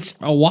best since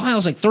a while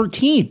is like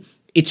 13.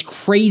 It's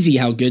crazy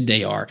how good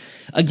they are.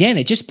 Again,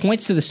 it just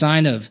points to the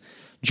sign of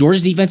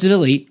Georgia's defensive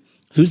elite.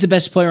 Who's the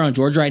best player on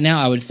Georgia right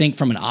now? I would think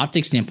from an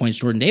optics standpoint, it's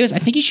Jordan Davis. I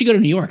think he should go to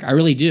New York. I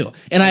really do.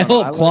 And I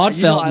hope Claude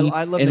Felton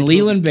and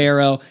Leland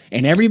Barrow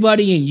and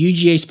everybody in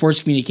UGA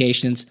Sports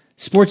Communications,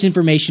 Sports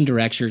Information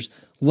Directors,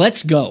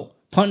 let's go.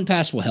 Punt and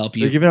pass will help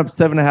you. They're giving up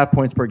 7.5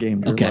 points per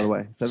game, Drew, okay. by the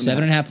way.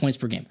 7.5 points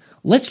per game.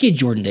 Let's get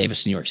Jordan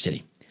Davis to New York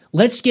City.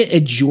 Let's get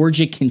a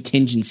Georgia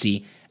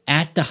contingency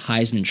at the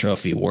Heisman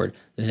Trophy Award.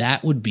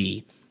 That would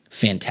be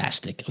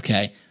fantastic,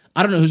 okay?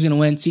 I don't know who's going to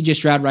win. CJ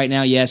Stroud right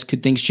now, yes.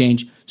 Could things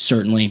change?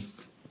 Certainly.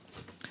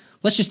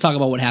 Let's just talk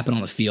about what happened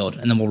on the field,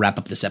 and then we'll wrap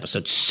up this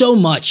episode. So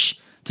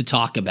much to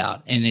talk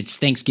about, and it's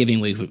Thanksgiving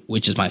week,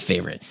 which is my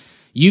favorite.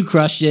 You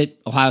crushed it.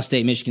 Ohio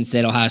State, Michigan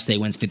State. Ohio State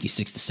wins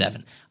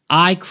 56-7.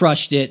 I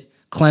crushed it.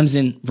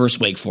 Clemson versus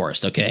Wake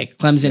Forest, okay?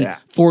 Clemson,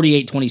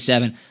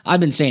 48-27. I've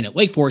been saying it.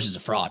 Wake Forest is a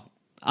fraud.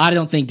 I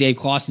don't think Dave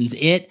Clawson's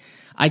it.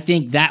 I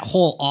think that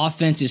whole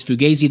offense is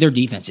fugazi. Their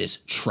defense is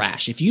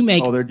trash. If you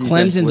make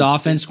Clemson's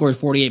offense score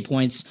 48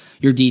 points,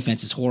 your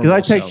defense is horrible.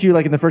 Because I text you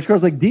like in the first quarter,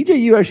 I was like,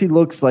 DJU actually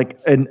looks like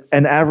an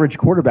average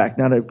quarterback,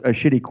 not a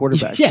shitty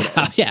quarterback.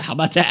 Yeah, how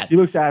about that? He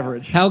looks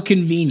average. How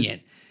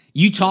convenient.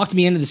 You talked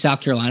me into the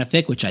South Carolina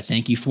pick, which I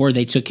thank you for.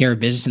 They took care of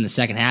business in the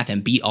second half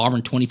and beat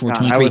Auburn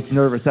 24-23. I was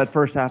nervous. That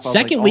first half,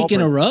 Second week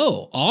in a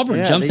row,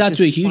 Auburn jumps out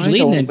to a huge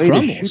lead and then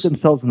crumbles. To shoot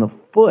themselves in the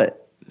foot.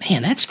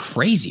 Man, that's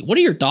crazy. What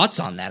are your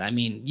thoughts on that? I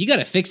mean, you got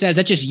to fix that. Is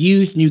that just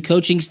youth, new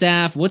coaching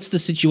staff? What's the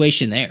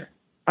situation there?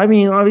 I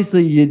mean,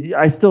 obviously,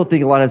 I still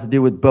think a lot has to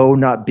do with Bo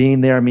not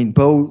being there. I mean,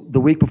 Bo,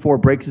 the week before,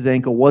 breaks his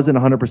ankle, wasn't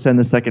 100% in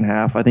the second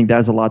half. I think that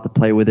has a lot to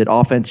play with it.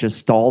 Offense just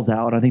stalls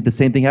out. I think the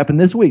same thing happened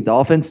this week. The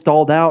offense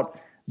stalled out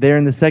there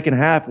in the second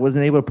half,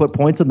 wasn't able to put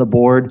points on the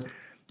board.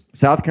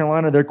 South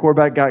Carolina, their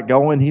quarterback got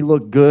going. He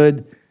looked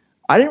good.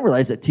 I didn't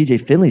realize that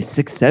TJ Finley's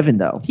 6'7",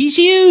 though. He's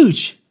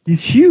huge.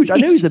 He's huge. I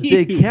knew he's a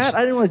big cat. I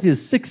didn't realize he was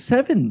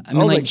 6'7". I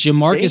mean, like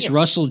Jamarcus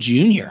Russell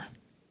Jr.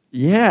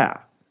 Yeah.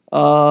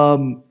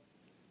 But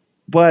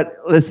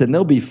listen,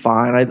 they'll be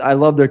fine. I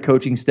love their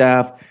coaching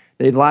staff.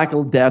 They lack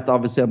a depth,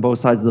 obviously, on both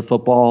sides of the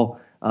football.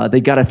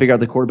 They got to figure out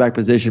the quarterback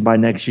position by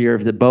next year.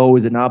 Is it Bo?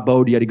 Is it not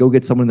Bo? Do you got to go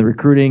get someone in the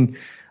recruiting?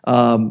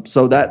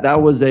 So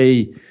that was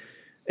a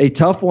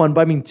tough one.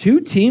 But I mean, two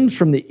teams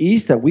from the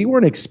East that we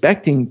weren't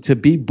expecting to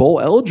be bowl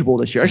eligible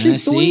this year.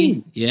 Tennessee, actually,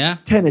 three. Yeah.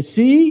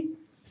 Tennessee,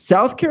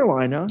 South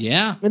Carolina,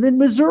 yeah, and then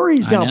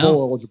Missouri's now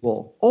bowl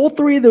eligible. All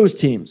three of those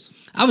teams.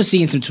 I was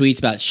seeing some tweets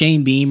about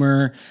Shane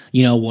Beamer.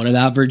 You know, what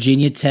about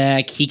Virginia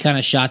Tech? He kind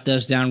of shot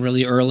those down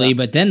really early, yeah.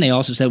 But then they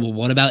also said, well,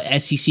 what about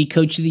SEC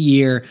Coach of the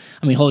Year?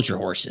 I mean, hold your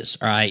horses,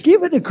 all right?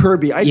 Give it to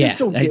Kirby. I just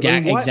don't get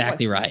it.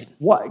 Exactly right.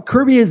 What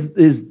Kirby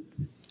is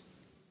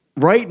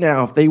right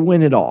now, if they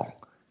win it all,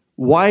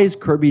 why is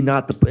Kirby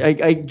not the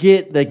 – I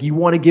get like you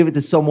want to give it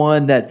to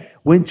someone that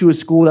went to a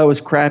school that was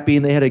crappy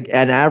and they had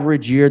an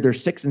average year. They're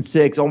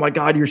 6-6. Oh, my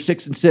God, you're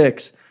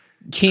 6-6.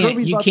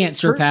 You can't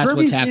surpass Kirby's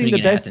what's happening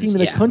the best team in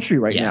the country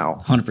right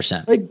now.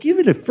 100%. Like, give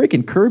it a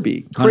freaking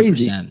Kirby.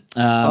 Crazy. 100%.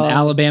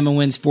 Alabama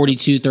wins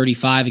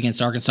 42-35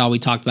 against Arkansas. We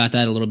talked about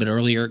that a little bit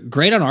earlier.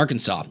 Great on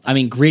Arkansas. I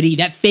mean, gritty.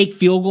 That fake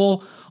field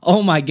goal.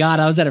 Oh my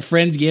God! I was at a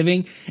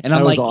Friendsgiving and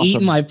I'm like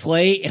eating my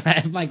plate and I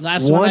have my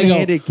glass of wine.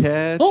 One-handed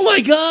catch. Oh my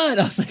God!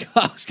 I was like,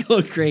 I was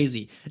going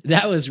crazy.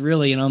 That was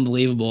really an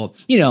unbelievable,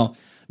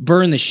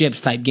 burn the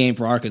ships type game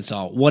for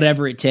Arkansas.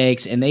 Whatever it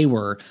takes, and they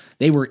were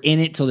in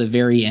it till the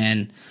very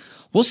end.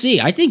 We'll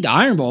see. I think the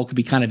Iron Bowl could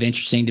be kind of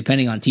interesting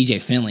depending on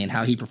TJ Finley and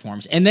how he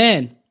performs. And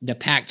then the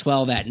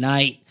Pac-12 at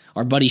night.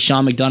 Our buddy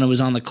Sean McDonough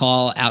was on the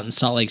call out in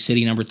Salt Lake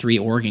City. Number 3,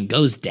 Oregon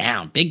goes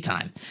down big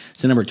time.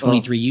 So number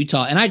 23,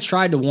 Utah. And I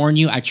tried to warn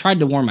you. I tried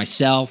to warn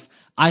myself.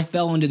 I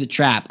fell into the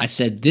trap. I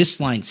said, this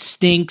line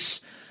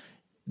stinks.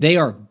 They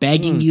are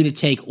begging you to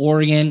take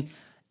Oregon.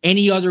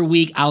 Any other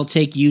week, I'll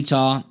take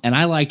Utah, and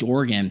I liked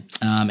Oregon,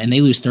 and they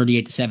lose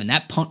 38-7.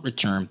 That punt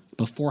return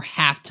before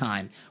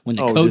halftime when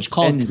the coach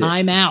called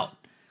timeout.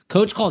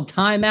 Coach called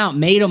timeout,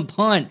 made them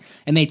punt,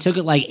 and they took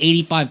it like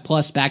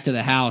 85-plus back to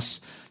the house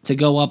to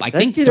go up, I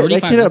think,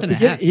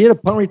 35-1.5. He had a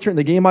punt return.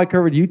 The game I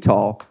covered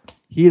Utah,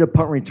 he had a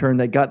punt return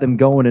that got them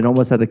going and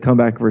almost had to come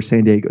back versus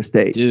San Diego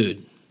State.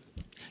 Dude.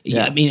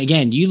 Yeah, I mean,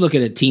 again, you look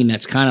at a team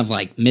that's kind of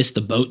like missed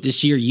the boat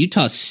this year.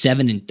 Utah's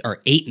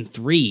 8-3.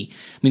 I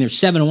mean, they're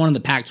 7-1 in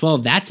the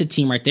Pac-12. That's a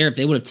team right there. If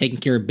they would have taken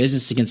care of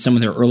business against some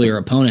of their earlier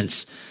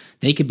opponents,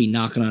 they could be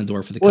knocking on the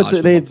door for the college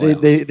football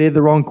playoffs. They had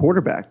the wrong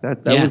quarterback.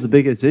 That was the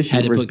biggest issue.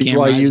 Had to put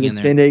BYU and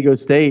San Diego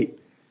State,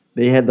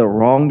 they had the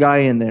wrong guy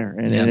in there,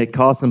 and it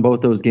cost them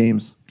both those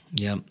games.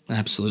 Yep,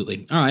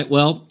 absolutely. All right,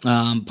 well,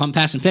 Punt,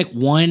 Pass, and Pick.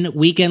 1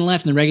 weekend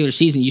left in the regular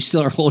season. You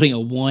still are holding a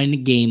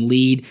 1-game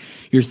lead.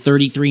 You're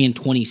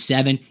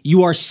 33-27.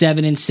 You are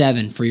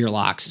 7-7 for your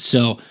locks.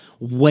 So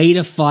way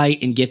to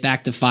fight and get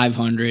back to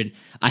 500.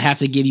 I have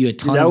to give you a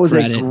ton of credit. That was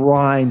a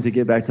grind to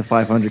get back to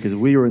 500 because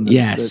we were in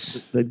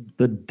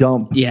the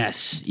dump.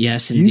 Yes,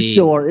 indeed. You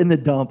still are in the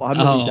dump.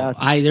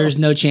 There's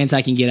no chance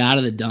I can get out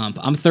of the dump.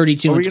 I'm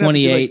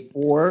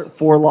 32-28.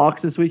 Four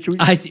locks this week. Are we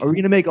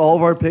going to make all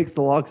of our picks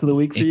the locks of the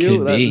week for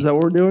you? Is that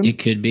what we're doing? It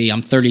could be.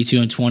 I'm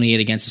 32-28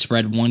 against the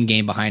spread, 1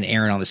 game behind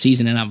Aaron on the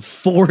season, and I'm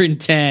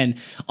 4-10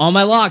 on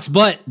my locks.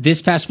 But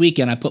this past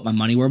weekend, I put my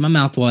money where my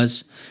mouth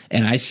was,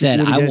 and I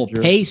said I will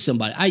pay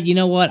somebody. You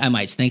know what? I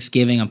might. It's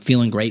Thanksgiving. I'm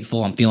feeling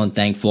grateful. I'm feeling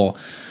thankful.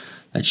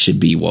 That should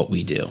be what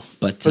we do.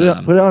 But put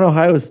it on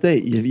Ohio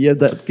State. You have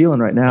that feeling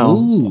right now.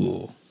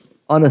 Ooh.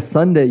 On a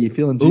Sunday, you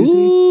feeling juicy?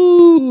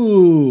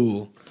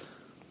 Ooh.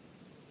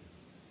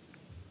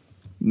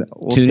 No,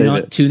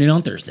 tune in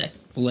on Thursday.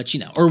 We'll let you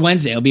know. Or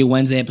Wednesday. It'll be a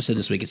Wednesday episode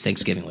this week. It's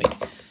Thanksgiving week.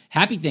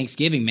 Happy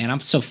Thanksgiving, man. I'm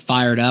so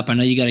fired up. I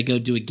know you got to go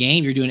do a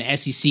game. You're doing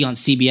SEC on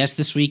CBS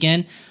this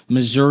weekend.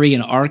 Missouri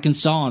and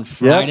Arkansas on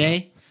Friday.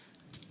 Yep.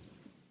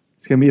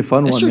 It's going to be a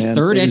fun one, man. That's your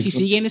third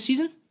SEC game this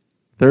season?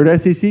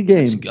 Third SEC game.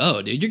 Let's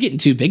go, dude. You're getting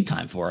too big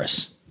time for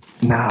us.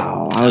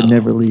 No, I would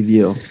never leave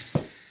you.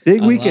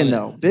 Big weekend,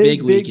 though.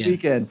 Big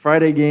weekend.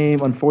 Friday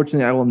game.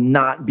 Unfortunately, I will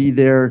not be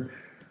there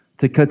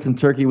to cut some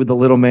turkey with the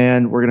little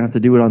man. We're going to have to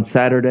do it on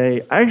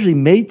Saturday. I actually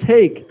may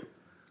take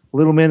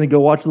little man to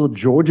go watch a little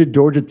Georgia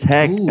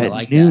Tech at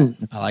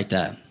noon. I like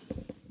that.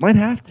 Might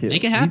have to.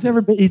 Make it happen.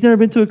 He's never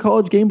been to a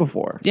college game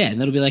before. Yeah,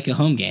 and it'll be like a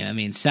home game. I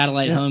mean,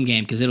 satellite home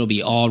game because it'll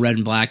be all red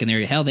and black in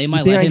there. Hell, they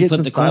might let him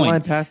flip the coin.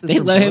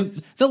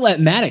 They'll let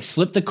Maddox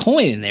flip the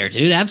coin in there,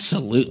 dude.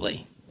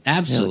 Absolutely.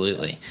 Yeah.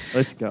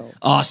 Let's go.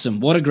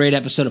 Awesome. What a great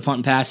episode of Punt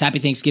and Pass. Happy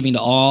Thanksgiving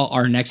to all.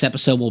 Our next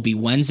episode will be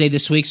Wednesday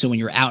this week. So when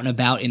you're out and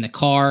about in the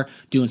car,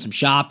 doing some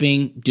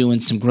shopping, doing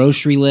some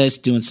grocery lists,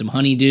 doing some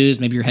honeydews,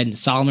 maybe you're heading to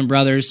Solomon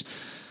Brothers,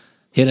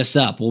 hit us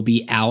up. We'll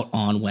be out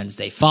on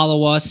Wednesday.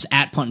 Follow us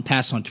at Punt and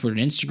Pass on Twitter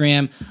and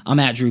Instagram. I'm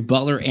at Drew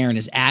Butler. Aaron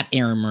is at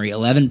Aaron Murray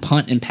 11,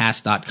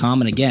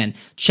 puntandpass.com. And again,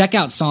 check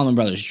out Solomon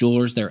Brothers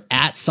Jewelers. They're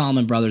at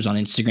Solomon Brothers on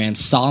Instagram,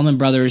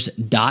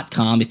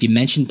 solomonbrothers.com. If you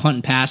mentioned Punt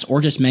and Pass or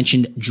just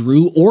mentioned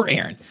Drew or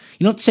Aaron,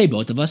 you don't have to say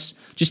both of us.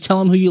 Just tell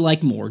them who you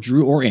like more,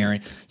 Drew or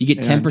Aaron. You get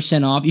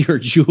 10% off your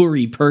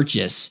jewelry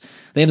purchase.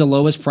 They have the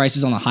lowest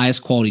prices on the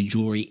highest quality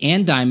jewelry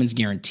and diamonds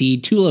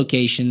guaranteed. 2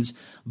 locations,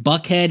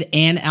 Buckhead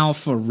and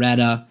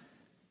Alpharetta.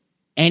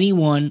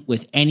 Anyone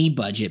with any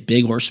budget,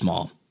 big or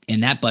small,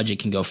 and that budget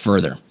can go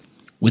further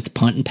with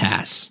Punt and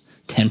Pass.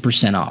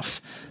 10% off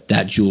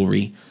that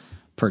jewelry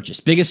purchase.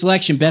 Biggest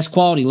selection, best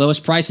quality,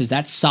 lowest prices.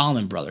 That's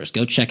Solomon Brothers.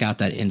 Go check out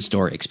that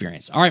in-store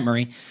experience. All right,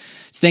 Murray.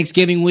 It's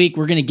Thanksgiving week.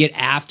 We're going to get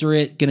after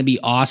it. Going to be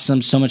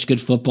awesome. So much good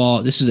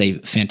football. This is a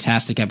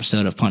fantastic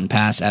episode of Punt and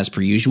Pass as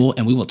per usual,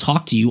 and we will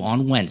talk to you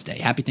on Wednesday.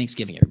 Happy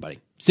Thanksgiving, everybody.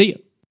 See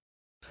you.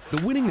 The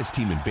winningest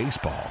team in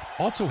baseball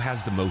also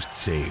has the most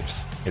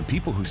saves, and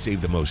people who save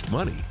the most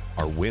money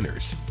are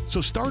winners. So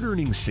start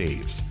earning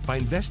saves by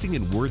investing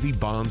in worthy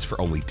bonds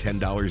for only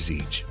 $10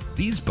 each.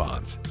 These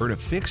bonds earn a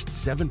fixed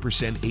 7%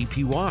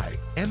 APY,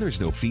 and there's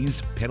no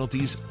fees,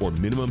 penalties, or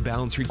minimum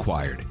balance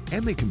required,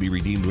 and they can be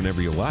redeemed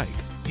whenever you like.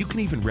 You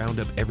can even round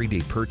up everyday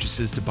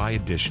purchases to buy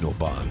additional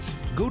bonds.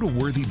 Go to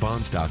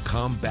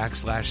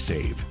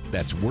worthybonds.com/save.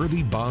 That's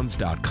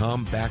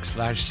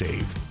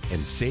worthybonds.com/save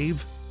and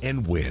save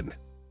and win.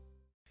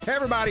 Hey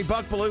everybody,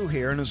 Buck Bellew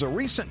here, and as a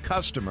recent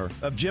customer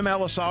of Jim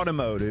Ellis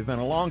Automotive and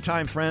a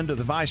longtime friend of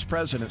the Vice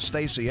President,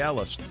 Stacey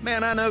Ellis,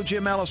 man, I know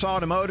Jim Ellis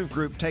Automotive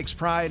Group takes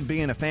pride in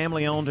being a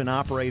family-owned and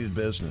operated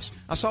business.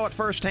 I saw it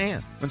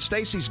firsthand. When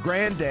Stacey's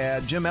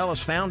granddad, Jim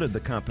Ellis, founded the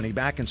company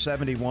back in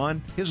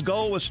 '71, his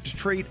goal was to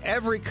treat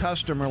every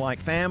customer like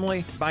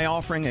family by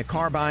offering a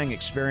car buying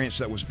experience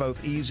that was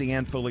both easy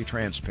and fully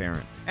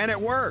transparent. And it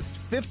worked.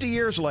 50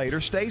 years later,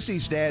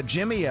 Stacey's dad,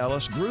 Jimmy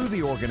Ellis, grew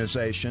the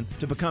organization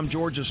to become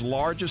Georgia's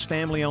largest largest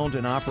family-owned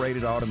and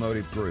operated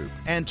automotive group.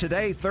 And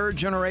today,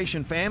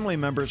 third-generation family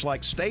members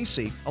like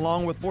Stacy,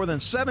 along with more than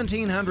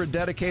 1,700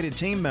 dedicated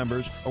team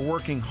members, are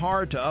working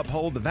hard to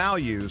uphold the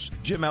values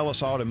Jim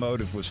Ellis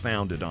Automotive was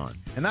founded on.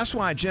 And that's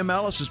why Jim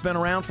Ellis has been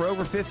around for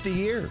over 50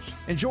 years.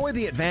 Enjoy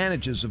the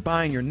advantages of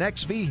buying your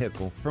next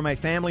vehicle from a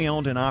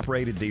family-owned and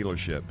operated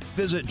dealership.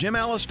 Visit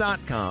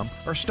jimellis.com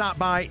or stop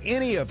by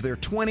any of their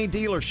 20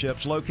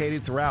 dealerships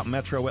located throughout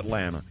Metro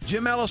Atlanta.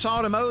 Jim Ellis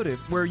Automotive,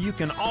 where you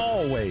can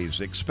always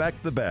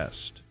expect the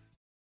best.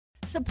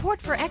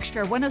 Support for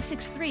Extra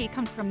 106.3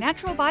 comes from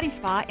Natural Body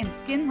Spa and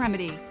Skin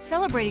Remedy,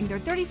 celebrating their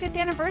 35th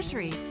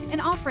anniversary and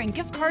offering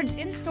gift cards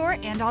in-store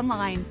and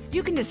online.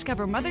 You can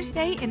discover Mother's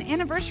Day and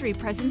anniversary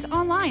presents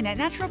online at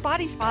Natural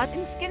Body Spa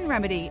and Skin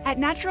Remedy at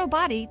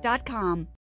naturalbody.com.